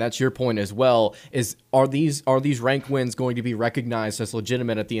point, and that's your point as well, is are these ranked wins going to be recognized as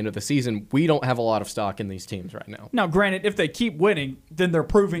legitimate at the end of the season? We don't have a lot of stock in these teams right now. Now, granted, if they keep winning, then they're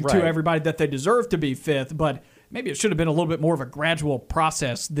proving to everybody that they deserve to be 5th, but maybe it should have been a little bit more of a gradual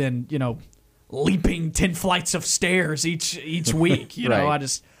process than, leaping 10 flights of stairs each week. I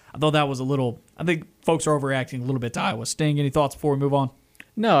thought that was a little, I think folks are overreacting a little bit to Iowa. Sting, any thoughts before we move on?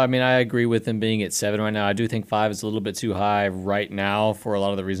 No, I mean, I agree with them being at 7 right now. I do think 5 is a little bit too high right now for a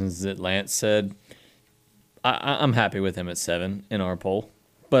lot of the reasons that Lance said. I'm happy with them at 7 in our poll,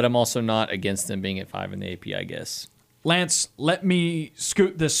 but I'm also not against them being at 5 in the AP, I guess. Lance, let me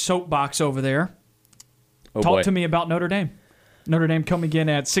scoot this soapbox over there. Talk to me about Notre Dame. Notre Dame coming in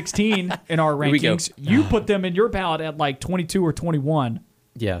at 16 in our rankings. You put them in your ballot at 22 or 21.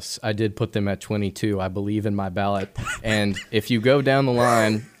 Yes, I did put them at 22. I believe in my ballot. And if you go down the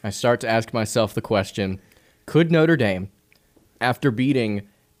line, I start to ask myself the question, could Notre Dame, after beating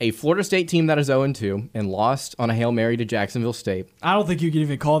a Florida State team that is 0-2 and lost on a Hail Mary to Jacksonville State. I don't think you can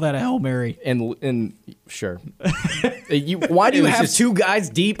even call that a Hail Mary. And sure. Why do you have 2 guys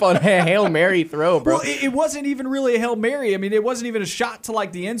deep on a Hail Mary throw, bro? Well, it wasn't even really a Hail Mary. I mean, it wasn't even a shot to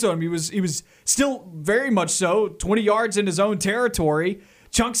the end zone. I mean, he was still very much so 20 yards in his own territory.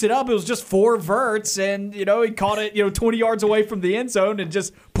 Chunks it up. It was just 4 verts, and he caught it 20 yards away from the end zone, and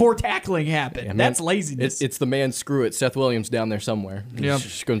just poor tackling happened. Yeah, that's laziness. It's the man, screw it, Seth Williams down there somewhere. Yeah,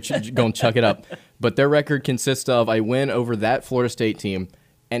 just going to chuck it up. But their record consists of a win over that Florida State team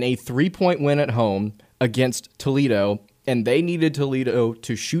and a 3-point win at home against Toledo, and they needed Toledo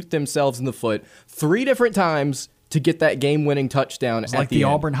to shoot themselves in the foot 3 different times to get that game-winning touchdown. It's like the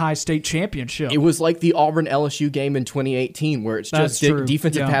Auburn High State Championship. It was like the Auburn LSU game in 2018, where it's just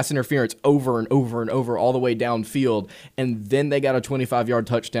defensive pass interference over and over and over all the way downfield, and then they got a 25-yard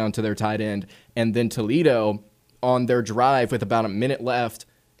touchdown to their tight end. And then Toledo, on their drive with about a minute left,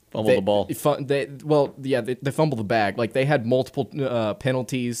 fumbled the ball. They fumbled the bag. They had multiple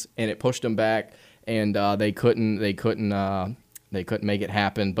penalties, and it pushed them back, and they couldn't make it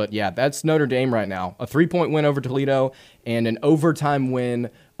happen. But yeah, that's Notre Dame right now. A 3-point win over Toledo and an overtime win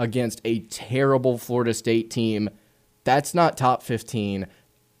against a terrible Florida State team. That's not top 15.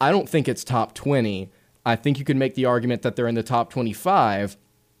 I don't think it's top 20. I think you could make the argument that they're in the top 25,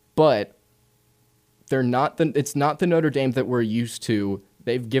 but they're not. It's not the Notre Dame that we're used to.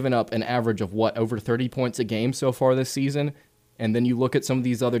 They've given up an average of over 30 points a game so far this season. And then you look at some of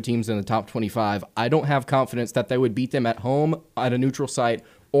these other teams in the top 25, I don't have confidence that they would beat them at home, at a neutral site,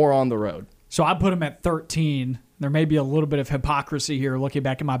 or on the road. So I put them at 13. There may be a little bit of hypocrisy here looking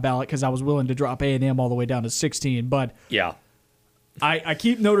back at my ballot because I was willing to drop A&M all the way down to 16. But Yeah. I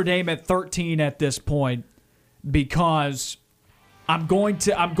keep Notre Dame at 13 at this point because I'm going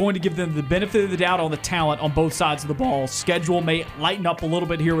to give them the benefit of the doubt on the talent on both sides of the ball. Schedule may lighten up a little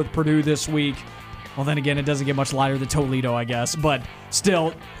bit here with Purdue this week. Well, then again, it doesn't get much lighter than Toledo, I guess. But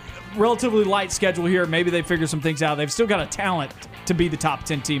still, relatively light schedule here. Maybe they figure some things out. They've still got a talent to be the top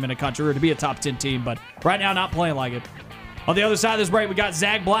 10 team in the country, or to be a top 10 team, but right now not playing like it. On the other side of this break, we got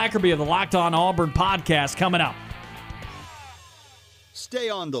Zach Blackerby of the Locked On Auburn podcast coming up. Stay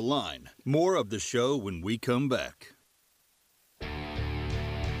on the line. More of the show when we come back.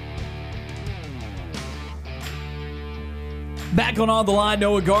 Back on the line,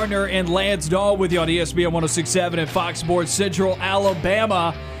 Noah Gardner and Lance Dawe with you on ESPN 106.7 and Fox Sports Central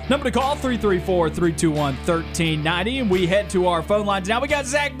Alabama. Number to call, 334-321-1390. And we head to our phone lines. Now we got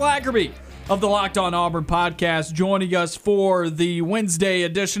Zach Blackerby of the Locked On Auburn podcast joining us for the Wednesday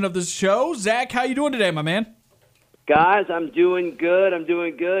edition of the show. Zach, how you doing today, my man? Guys, I'm doing good.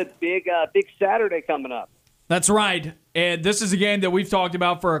 Big Saturday coming up. That's right. And this is a game that we've talked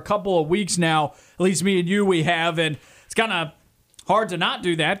about for a couple of weeks now. At least me and you, we have. And it's kind of hard to not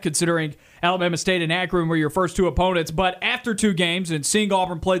do that considering Alabama State and Akron were your first two opponents. But after two games and seeing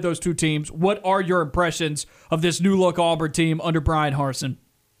Auburn play those two teams, what are your impressions of this new-look Auburn team under Brian Harsin?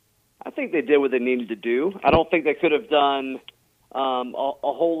 I think they did what they needed to do. I don't think they could have done a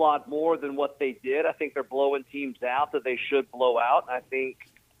whole lot more than what they did. I think they're blowing teams out that they should blow out. I think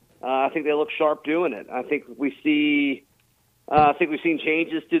they look sharp doing it. I think we've seen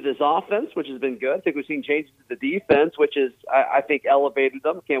changes to this offense, which has been good. I think we've seen changes to the defense, which is, I think, elevated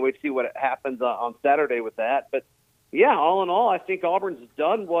them. Can't wait to see what happens on Saturday with that. But, yeah, all in all, I think Auburn's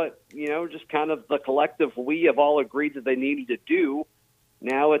done what, just kind of the collective we have all agreed that they needed to do.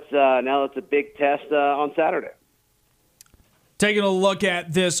 Now it's a big test on Saturday. Taking a look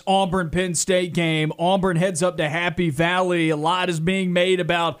at this Auburn-Penn State game, Auburn heads up to Happy Valley. A lot is being made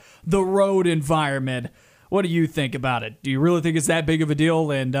about the road environment. What do you think about it? Do you really think it's that big of a deal?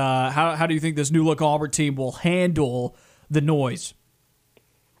 And how do you think this new-look Auburn team will handle the noise?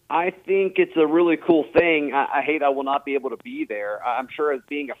 I think it's a really cool thing. I hate I will not be able to be there. I'm sure as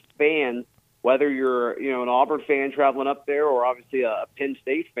being a fan, whether you're an Auburn fan traveling up there or obviously a Penn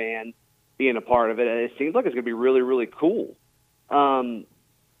State fan being a part of it, it seems like it's going to be really, really cool.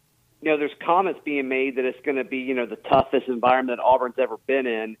 There's comments being made that it's going to be, the toughest environment that Auburn's ever been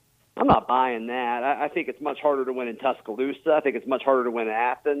in. I'm not buying that. I think it's much harder to win in Tuscaloosa. I think it's much harder to win in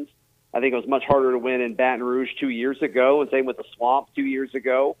Athens. I think it was much harder to win in Baton Rouge 2 years ago, and same with the Swamp 2 years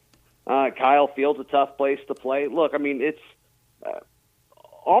ago. Kyle Field's a tough place to play. Look, I mean, it's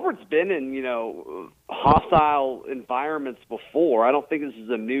Auburn's been in, hostile environments before. I don't think this is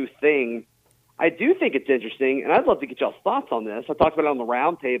a new thing. I do think it's interesting, and I'd love to get y'all's thoughts on this. I talked about it on the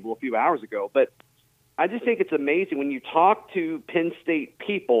round table a few hours ago, but I just think it's amazing when you talk to Penn State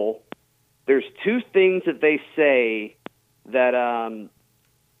people, there's two things that they say that are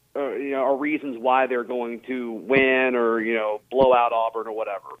reasons why they're going to win or, blow out Auburn or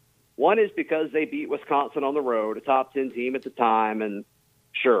whatever. One is because they beat Wisconsin on the road, a top 10 team at the time, and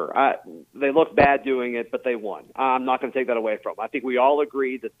sure, they look bad doing it, but they won. I'm not going to take that away from them. I think we all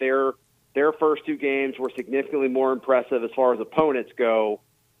agree that their first two games were significantly more impressive as far as opponents go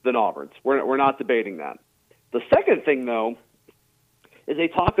than Auburn's. We're not debating that. The second thing, though, is they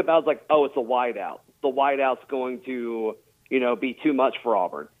talk about it's a whiteout. The whiteout's going to, be too much for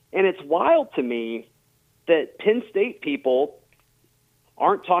Auburn. And it's wild to me that Penn State people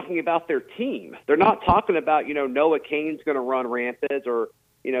aren't talking about their team. They're not talking about, Noah Cain's going to run rampant or,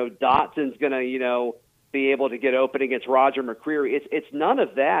 Dotson's going to, be able to get open against Roger McCreary. It's none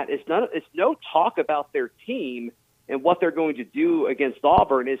of that. It's no talk about their team and what they're going to do against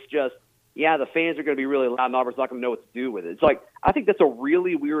Auburn. It's just, the fans are going to be really loud and Auburn's not going to know what to do with it. It's I think that's a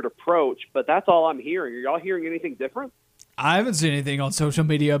really weird approach, but that's all I'm hearing. Are y'all hearing anything different? I haven't seen anything on social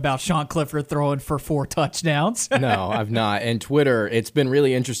media about Sean Clifford throwing for 4 touchdowns. No, I've not. And Twitter, it's been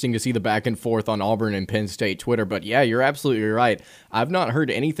really interesting to see the back and forth on Auburn and Penn State Twitter. But yeah, you're absolutely right. I've not heard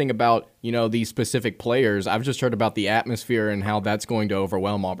anything about, these specific players. I've just heard about the atmosphere and how that's going to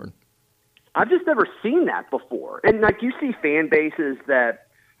overwhelm Auburn. I've just never seen that before. And you see fan bases that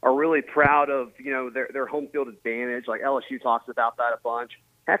are really proud of, their home field advantage. Like LSU talks about that a bunch.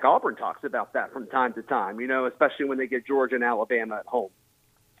 Heck, Auburn talks about that from time to time, especially when they get Georgia and Alabama at home.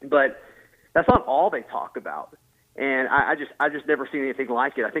 But that's not all they talk about. And I just never seen anything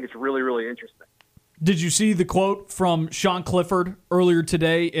like it. I think it's really, really interesting. Did you see the quote from Sean Clifford earlier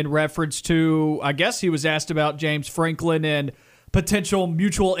today in reference to, I guess he was asked about James Franklin and potential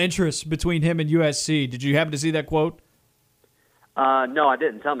mutual interest between him and USC. Did you happen to see that quote? No, I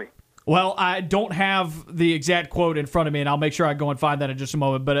didn't. Tell me. Well, I don't have the exact quote in front of me, and I'll make sure I go and find that in just a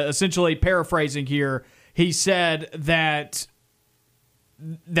moment. But essentially, paraphrasing here, he said that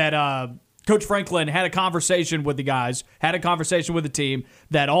Coach Franklin had a conversation with the guys, had a conversation with the team,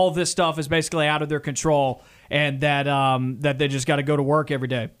 that all this stuff is basically out of their control, and that they just got to go to work every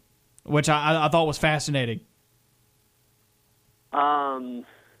day, which I thought was fascinating.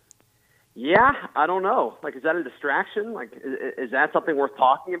 Yeah, I don't know. Like, is that a distraction? Like, is that something worth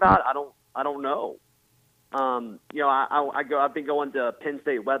talking about? I don't know. I've been going to Penn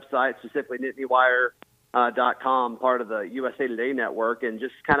State website, specifically NittanyWire.com, part of the USA Today network, and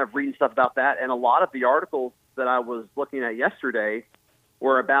just kind of reading stuff about that. And a lot of the articles that I was looking at yesterday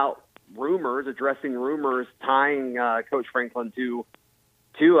were about rumors, addressing rumors tying Coach Franklin to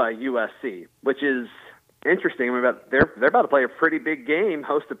USC, which is interesting. I mean, they're about to play a pretty big game,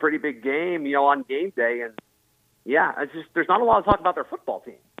 host a pretty big game, on game day, and yeah, there's not a lot of talk about their football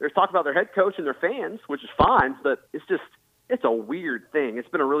team. There's talk about their head coach and their fans, which is fine, but it's a weird thing. It's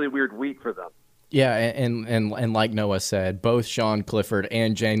been a really weird week for them. Yeah, and like Noah said, both Sean Clifford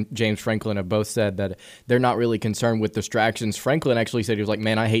and James Franklin have both said that they're not really concerned with distractions. Franklin actually said, he was like,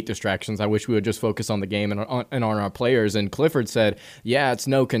 man, I hate distractions. I wish we would just focus on the game and on our players. And Clifford said, yeah, it's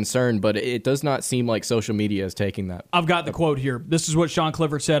no concern, but it does not seem like social media is taking that. I've got the quote here. This is what Sean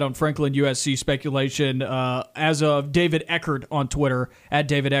Clifford said on Franklin USC speculation as of David Eckert on Twitter, at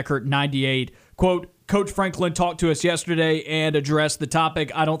David Eckert 98. Quote, Coach Franklin talked to us yesterday and addressed the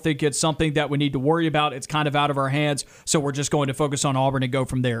topic. I don't think it's something that we need to worry about. It's kind of out of our hands, so we're just going to focus on Auburn and go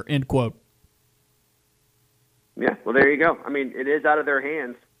from there, end quote. Yeah, well, there you go. I mean, it is out of their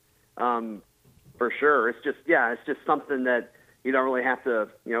hands, for sure. It's just something that you don't really have to,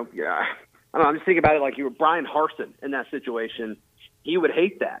 I don't know, I'm just thinking about it like you were Brian Harsin in that situation. He would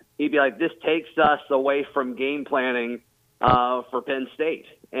hate that. He'd be like, this takes us away from game planning for Penn State.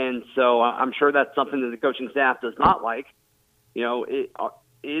 And so I'm sure that's something that the coaching staff does not like.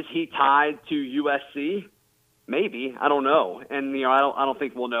 Is he tied to USC? Maybe. I don't know. And, I don't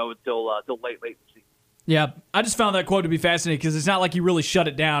think we'll know until late in the season. Yeah, I just found that quote to be fascinating because it's not like he really shut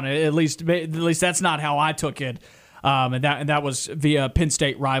it down. At least that's not how I took it. And that was via Penn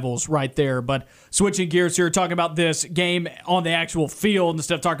State rivals right there. But switching gears here, talking about this game on the actual field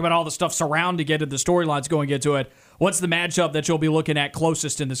instead of talking about all the stuff surrounding it and the storylines going into it. What's the matchup that you'll be looking at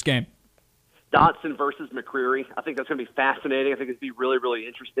closest in this game? Dotson versus McCreary. I think that's going to be fascinating. I think it's going to be really, really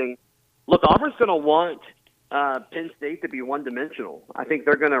interesting. Look, Auburn's going to want Penn State to be one-dimensional. I think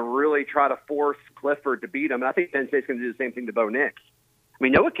they're going to really try to force Clifford to beat them. And I think Penn State's going to do the same thing to Bo Nix. I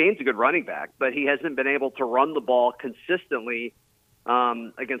mean, Noah Cain's a good running back, but he hasn't been able to run the ball consistently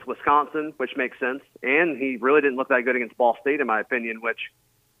against Wisconsin, which makes sense. And he really didn't look that good against Ball State, in my opinion, which,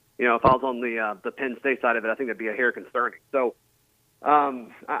 if I was on the Penn State side of it, I think that'd be a hair concerning. So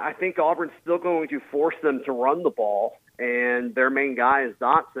I think Auburn's still going to force them to run the ball, and their main guy is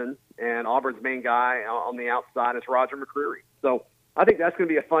Dotson, and Auburn's main guy on the outside is Roger McCreary. So I think that's going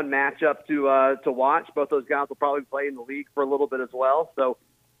to be a fun matchup to watch. Both those guys will probably play in the league for a little bit as well. So,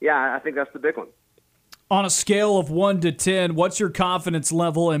 yeah, I think that's the big one. On a scale of 1 to 10, what's your confidence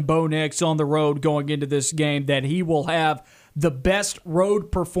level in Bo Nix on the road going into this game that he will have the best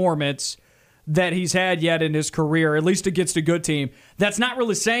road performance that he's had yet in his career, at least against a good team? That's not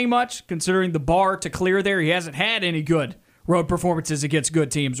really saying much considering the bar to clear there. He hasn't had any good road performances against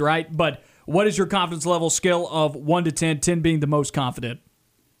good teams, right? But what is your confidence level scale of 1 to 10, 10 being the most confident?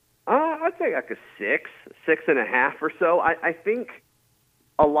 I'd say like a 6.5 or so. I think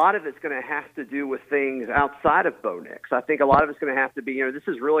a lot of it's going to have to do with things outside of Bo Nix. I think a lot of it's going to have to be, this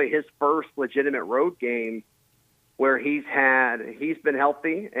is really his first legitimate road game where he's been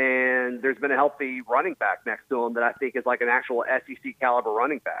healthy, and there's been a healthy running back next to him that I think is like an actual SEC caliber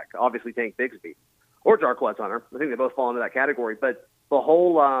running back. Obviously, Tank Bigsby or Darqueze Hunter. I think they both fall into that category. But the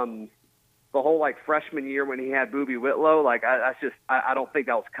whole like freshman year when he had Boobie Whitlow, like I don't think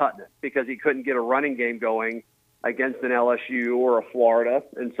that was cutting it because he couldn't get a running game going against an LSU or a Florida.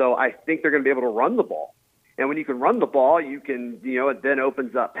 And so I think they're going to be able to run the ball. And when you can run the ball, you can, it then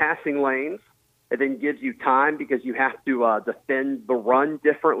opens up passing lanes. It then gives you time because you have to defend the run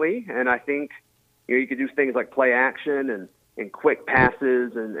differently. And I think, you could do things like play action and quick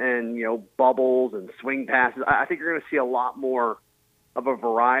passes and bubbles and swing passes. I think you're going to see a lot more of a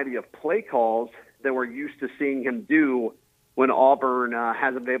variety of play calls than we're used to seeing him do when Auburn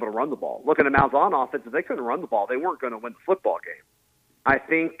hasn't been able to run the ball. Looking at Malzahn offense, if they couldn't run the ball, they weren't going to win the football game. I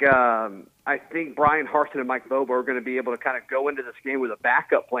think Brian Harsin and Mike Bobo are going to be able to kind of go into this game with a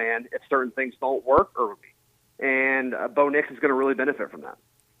backup plan if certain things don't work early. and Bo Nix is going to really benefit from that.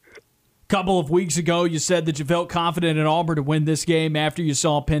 Couple of weeks ago, you said that you felt confident in Auburn to win this game after you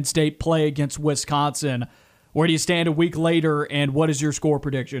saw Penn State play against Wisconsin. Where do you stand a week later, and what is your score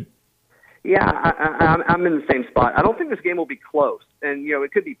prediction? Yeah, I'm in the same spot. I don't think this game will be close. And,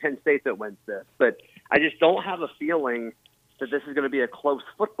 it could be Penn State that wins this. But I just don't have a feeling that this is going to be a close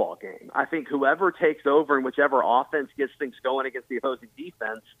football game. I think whoever takes over and whichever offense gets things going against the opposing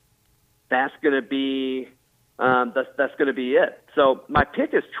defense, that's going to be that's going to be it. So my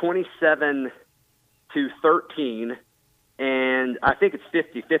pick is 27-13, and I think it's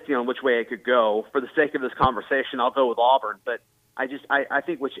 50-50 on which way it could go. For the sake of this conversation, I'll go with Auburn. But I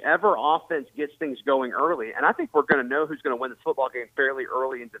think whichever offense gets things going early, and I think we're going to know who's going to win this football game fairly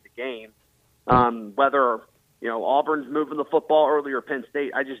early into the game, whether Auburn's moving the football early or Penn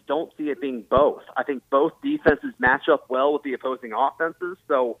State. I just don't see it being both. I think both defenses match up well with the opposing offenses,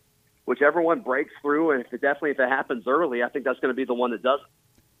 so whichever one breaks through, and if it happens early, I think that's going to be the one that does it.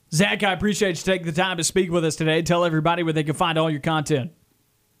 Zach, I appreciate you taking the time to speak with us today. Tell everybody where they can find all your content.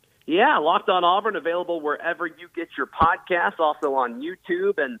 Yeah, Locked on Auburn, available wherever you get your podcasts, also on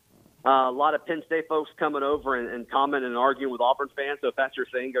YouTube, and a lot of Penn State folks coming over and commenting and arguing with Auburn fans, so if that's your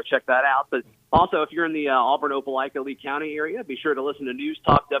thing, go check that out. But also, if you're in the Auburn, Opelika, Lee County area, be sure to listen to News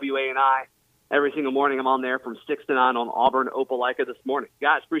Talk WANI. Every single morning I'm on there from 6 to 9 on Auburn, Opelika this morning.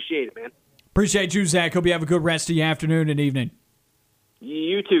 Guys, appreciate it, man. Appreciate you, Zach. Hope you have a good rest of your afternoon and evening.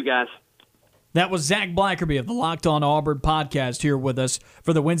 You too, guys. That was Zach Blackerby of the Locked on Auburn podcast here with us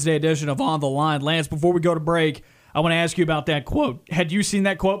for the Wednesday edition of On the Line. Lance, before we go to break, I want to ask you about that quote. Had you seen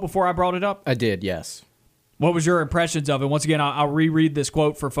that quote before I brought it up? I did, yes. What was your impressions of it? Once again, I'll reread this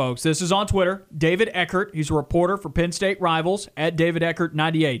quote for folks. This is on Twitter. David Eckert, he's a reporter for Penn State Rivals, at David Eckert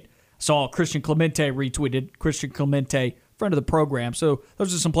 98. Saw Christian Clemente retweeted. Christian Clemente, friend of the program. So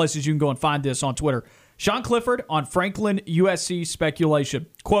those are some places you can go and find this on Twitter. Sean Clifford on Franklin USC speculation.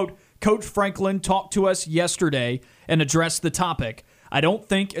 Quote, Coach Franklin talked to us yesterday and addressed the topic. I don't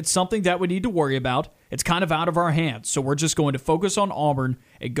think it's something that we need to worry about. It's kind of out of our hands. So we're just going to focus on Auburn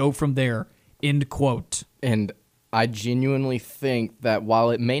and go from there. End quote. And I genuinely think that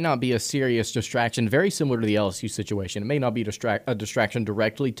while it may not be a serious distraction, very similar to the LSU situation, it may not be a distraction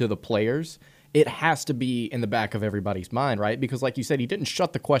directly to the players. It has to be in the back of everybody's mind, right? Because like you said, he didn't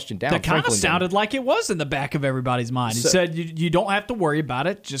shut the question down. That kind of sounded like it was in the back of everybody's mind. He said, you don't have to worry about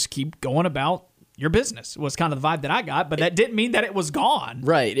it. Just keep going about your business was kind of the vibe that I got, but that didn't mean that it was gone.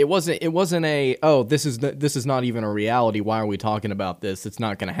 Right. It wasn't this is not even a reality. Why are we talking about this? It's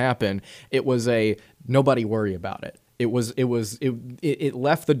not going to happen. It was nobody worry about it. It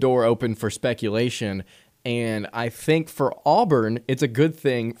left the door open for speculation. And I think for Auburn, it's a good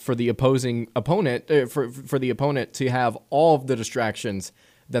thing for the opposing opponent, for the opponent to have all of the distractions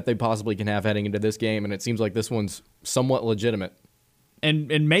that they possibly can have heading into this game. And it seems like this one's somewhat legitimate.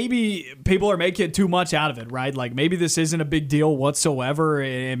 And maybe people are making too much out of it, right? Like maybe this isn't a big deal whatsoever.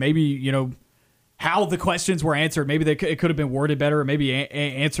 And maybe, how the questions were answered, maybe it could have been worded better, or maybe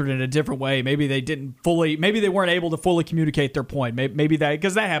answered in a different way. Maybe they weren't able to fully communicate their point. Maybe that,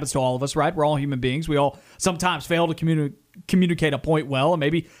 because that happens to all of us, right? We're all human beings. We all sometimes fail to communicate a point well, and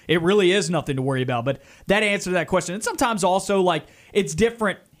maybe it really is nothing to worry about. But that answer to that question, and sometimes also like it's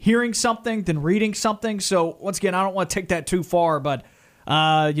different hearing something than reading something. So once again, I don't want to take that too far, but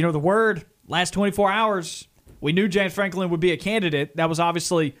the word last 24 hours, we knew James Franklin would be a candidate. That was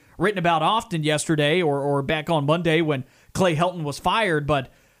obviously written about often yesterday or back on Monday when Clay Helton was fired, but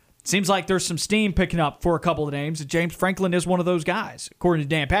it seems like there's some steam picking up for a couple of names. James Franklin is one of those guys, according to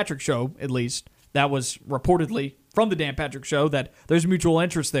Dan Patrick's show, at least. That was reportedly from the Dan Patrick show that there's mutual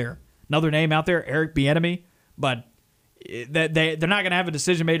interest there. Another name out there, Eric Bieniemy, but they're not going to have a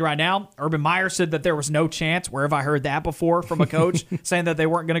decision made right now. Urban Meyer said that there was no chance. Where have I heard that before from a coach saying that they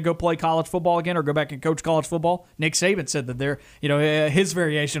weren't going to go play college football again or go back and coach college football? Nick Saban said that his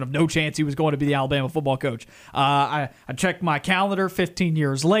variation of no chance he was going to be the Alabama football coach. I checked my calendar 15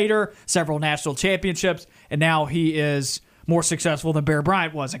 years later, several national championships, and now he is more successful than Bear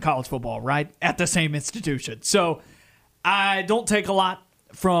Bryant was in college football, right? At the same institution. So I don't take a lot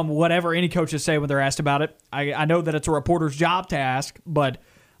from whatever any coaches say when they're asked about it. I know that it's a reporter's job to ask, but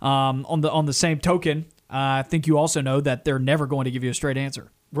on the same token, I think you also know that they're never going to give you a straight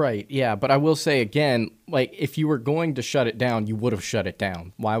answer. Right, yeah, but I will say again, like if you were going to shut it down, you would have shut it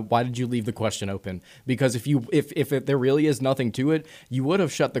down. Why did you leave the question open? Because if there really is nothing to it, you would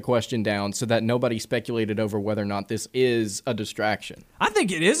have shut the question down so that nobody speculated over whether or not this is a distraction. I think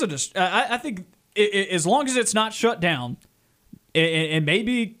it is I think as long as it's not shut down. And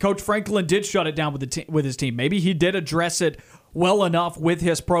maybe Coach Franklin did shut it down with his team. Maybe he did address it well enough with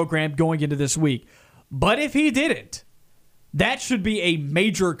his program going into this week. But if he didn't, that should be a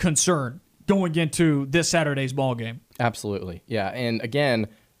major concern going into this Saturday's ball game. Absolutely. Yeah. And again,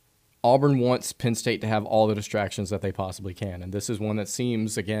 Auburn wants Penn State to have all the distractions that they possibly can. And this is one that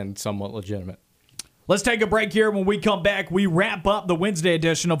seems, again, somewhat legitimate. Let's take a break here. When we come back, we wrap up the Wednesday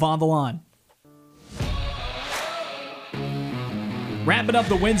edition of On the Line. Wrapping up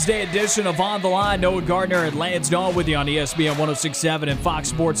the Wednesday edition of On the Line, Noah Gardner and Lance Dawe with you on ESPN 106.7 and Fox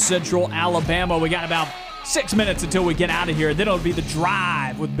Sports Central Alabama. We got about 6 minutes until we get out of here. Then it'll be The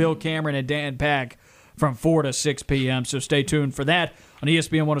Drive with Bill Cameron and Dan Pack from 4 to 6 p.m. So stay tuned for that on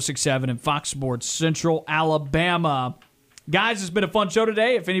ESPN 106.7 and Fox Sports Central Alabama. Guys, it's been a fun show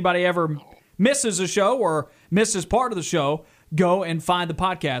today. If anybody ever misses a show or misses part of the show, go and find the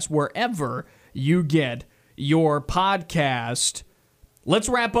podcast wherever you get your podcast. Let's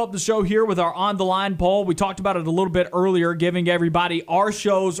wrap up the show here with our On the Line poll. We talked about it a little bit earlier, giving everybody our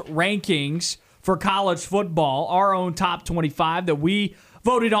show's rankings for college football, our own top 25 that we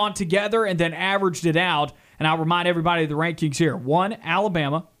voted on together and then averaged it out. And I'll remind everybody of the rankings here. 1,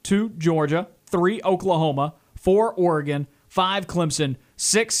 Alabama. 2, Georgia. 3, Oklahoma. 4, Oregon. 5, Clemson.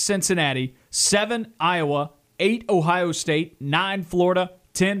 6, Cincinnati. 7, Iowa. 8, Ohio State. 9, Florida.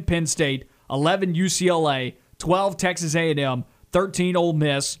 10, Penn State. 11, UCLA. 12, Texas A&M. 13, Ole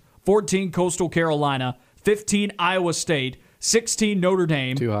Miss. 14, Coastal Carolina. 15, Iowa State. 16, Notre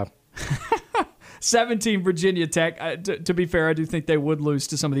Dame. Too high. 17, Virginia Tech. To be fair, I do think they would lose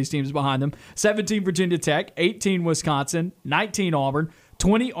to some of these teams behind them. 17, Virginia Tech. 18, Wisconsin. 19, Auburn.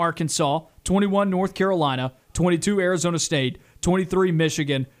 20, Arkansas. 21, North Carolina. 22, Arizona State. 23,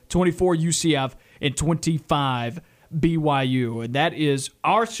 Michigan. 24, UCF. And 25, BYU. And that is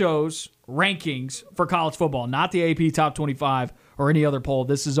our show's rankings for college football, not the AP Top 25 or any other poll.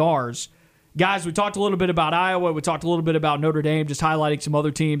 This is ours. Guys, we talked a little bit about Iowa. We talked a little bit about Notre Dame, just highlighting some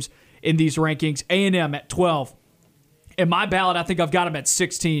other teams in these rankings. A&M at 12. In my ballot, I think I've got them at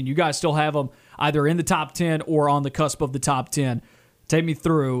 16. You guys still have them either in the top 10 or on the cusp of the top 10. Take me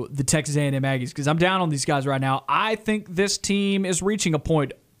through the Texas A&M Aggies, because I'm down on these guys right now. I think this team is reaching a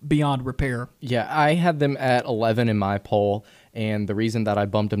point beyond repair. Yeah, I had them at 11 in my poll, and the reason that I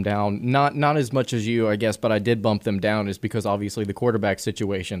bumped them down, not as much as you, I guess, but I did bump them down, is because obviously the quarterback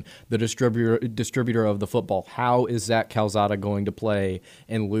situation, the distributor of the football. How is Zach Calzada going to play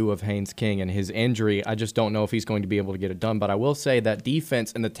in lieu of Haynes King and his injury? I just don't know if he's going to be able to get it done, but I will say that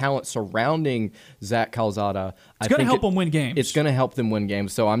defense and the talent surrounding Zach Calzada, it's going to help them win games. It's going to help them win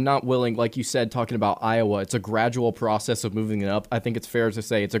games, so I'm not willing, like you said, talking about Iowa, it's a gradual process of moving it up. I think it's fair to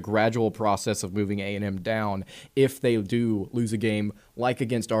say it's a gradual process of moving A&M down if they do lose a game like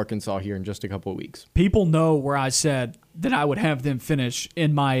against Arkansas here in just a couple of weeks. People know where I said that I would have them finish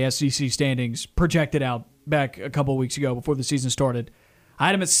in my SEC standings projected out back a couple of weeks ago before the season started. I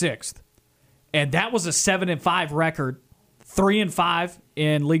had them at 6th, and that was a 7-5 record, 3-5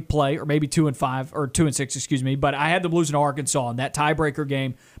 in league play, or maybe 2-5 or 2-6, excuse me. But I had them losing to Arkansas in that tiebreaker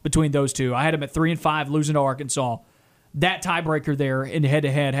game between those two. I had them at 3-5 losing to Arkansas. That tiebreaker there in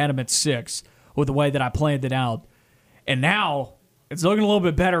head-to-head had them at 6 with the way that I planned it out. And now it's looking a little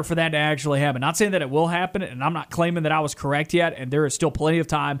bit better for that to actually happen. Not saying that it will happen, and I'm not claiming that I was correct yet, and there is still plenty of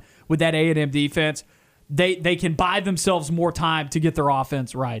time with that A&M defense. They can buy themselves more time to get their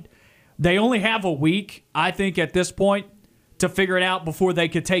offense right. They only have a week, I think, at this point to figure it out before they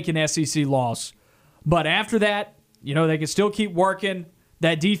could take an SEC loss. But after that, they can still keep working.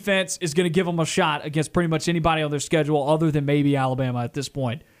 That defense is going to give them a shot against pretty much anybody on their schedule other than maybe Alabama at this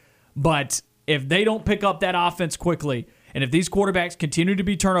point. But if they don't pick up that offense quickly, and if these quarterbacks continue to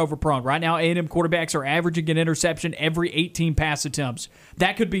be turnover prone, right now A&M quarterbacks are averaging an interception every 18 pass attempts.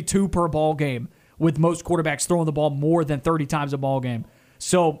 That could be 2 per ball game, with most quarterbacks throwing the ball more than 30 times a ball game.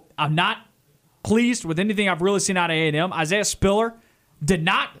 So I'm not pleased with anything I've really seen out of A&M. Isaiah Spiller did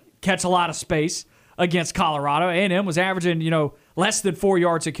not catch a lot of space against Colorado. A&M was averaging, less than 4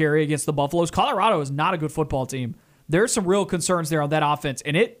 yards a carry against the Buffaloes. Colorado is not a good football team. There's some real concerns there on that offense,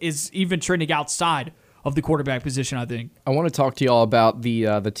 and it is even trending outside of the quarterback position, I think. I want to talk to you all about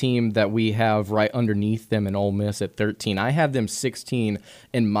the team that we have right underneath them in Ole Miss at 13. I have them 16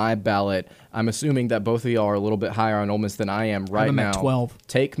 in my ballot. I'm assuming that both of y'all are a little bit higher on Ole Miss than I am right now. I'm at 12.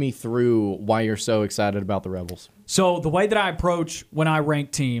 Take me through why you're so excited about the Rebels. So the way that I approach when I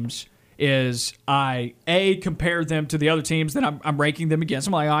rank teams is I, compare them to the other teams that I'm ranking them against.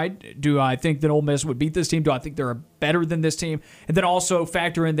 I'm like, all right, do I think that Ole Miss would beat this team? Do I think they're better than this team? And then also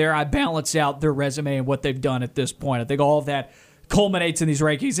factor in there, I balance out their resume and what they've done at this point. I think all of that culminates in these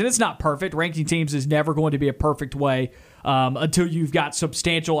rankings. And it's not perfect. Ranking teams is never going to be a perfect way until you've got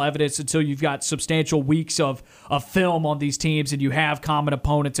substantial evidence, until you've got substantial weeks of film on these teams and you have common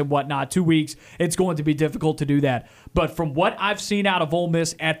opponents and whatnot. 2 weeks, it's going to be difficult to do that. But from what I've seen out of Ole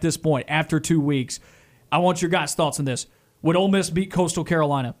Miss at this point, after 2 weeks, I want your guys' thoughts on this. Would Ole Miss beat Coastal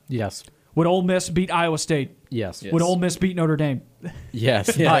Carolina? Yes. Would Ole Miss beat Iowa State? Yes. Would Ole Miss beat Notre Dame?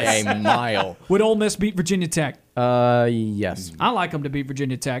 Yes. By a mile. Would Ole Miss beat Virginia Tech? Yes. I like them to beat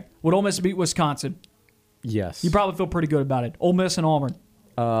Virginia Tech. Would Ole Miss beat Wisconsin? Yes. You probably feel pretty good about it. Ole Miss and Auburn.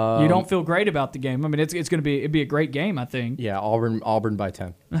 You don't feel great about the game. I mean, it's going to be a great game, I think. Yeah, Auburn by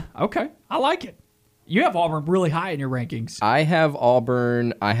 10. Okay, I like it. You have Auburn really high in your rankings. I have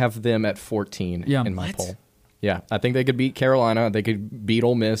Auburn. I have them at 14 in my poll. Yeah, I think they could beat Carolina. They could beat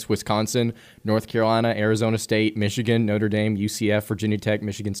Ole Miss, Wisconsin, North Carolina, Arizona State, Michigan, Notre Dame, UCF, Virginia Tech,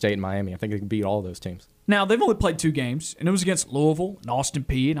 Michigan State, and Miami. I think they could beat all those teams. Now, they've only played 2 games, and it was against Louisville and Austin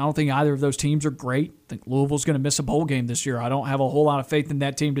Peay, and I don't think either of those teams are great. I think Louisville's going to miss a bowl game this year. I don't have a whole lot of faith in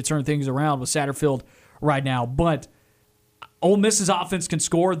that team to turn things around with Satterfield right now. But Ole Miss's offense can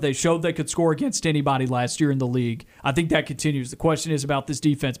score. They showed they could score against anybody last year in the league. I think that continues. The question is about this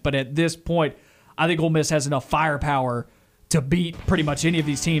defense. But at this point, I think Ole Miss has enough firepower to beat pretty much any of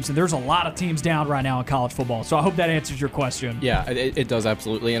these teams, and there's a lot of teams down right now in college football. So I hope that answers your question. Yeah, it does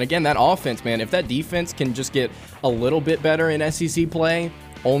absolutely. And again, that offense, man, if that defense can just get a little bit better in SEC play,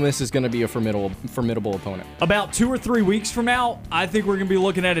 Ole Miss is going to be a formidable opponent. About 2 or 3 weeks from now, I think we're going to be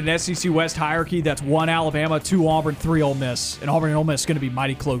looking at an SEC West hierarchy that's 1 Alabama, 2 Auburn, 3 Ole Miss. And Auburn and Ole Miss is going to be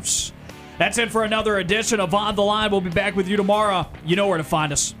mighty close. That's it for another edition of On the Line. We'll be back with you tomorrow. You know where to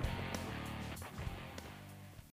find us.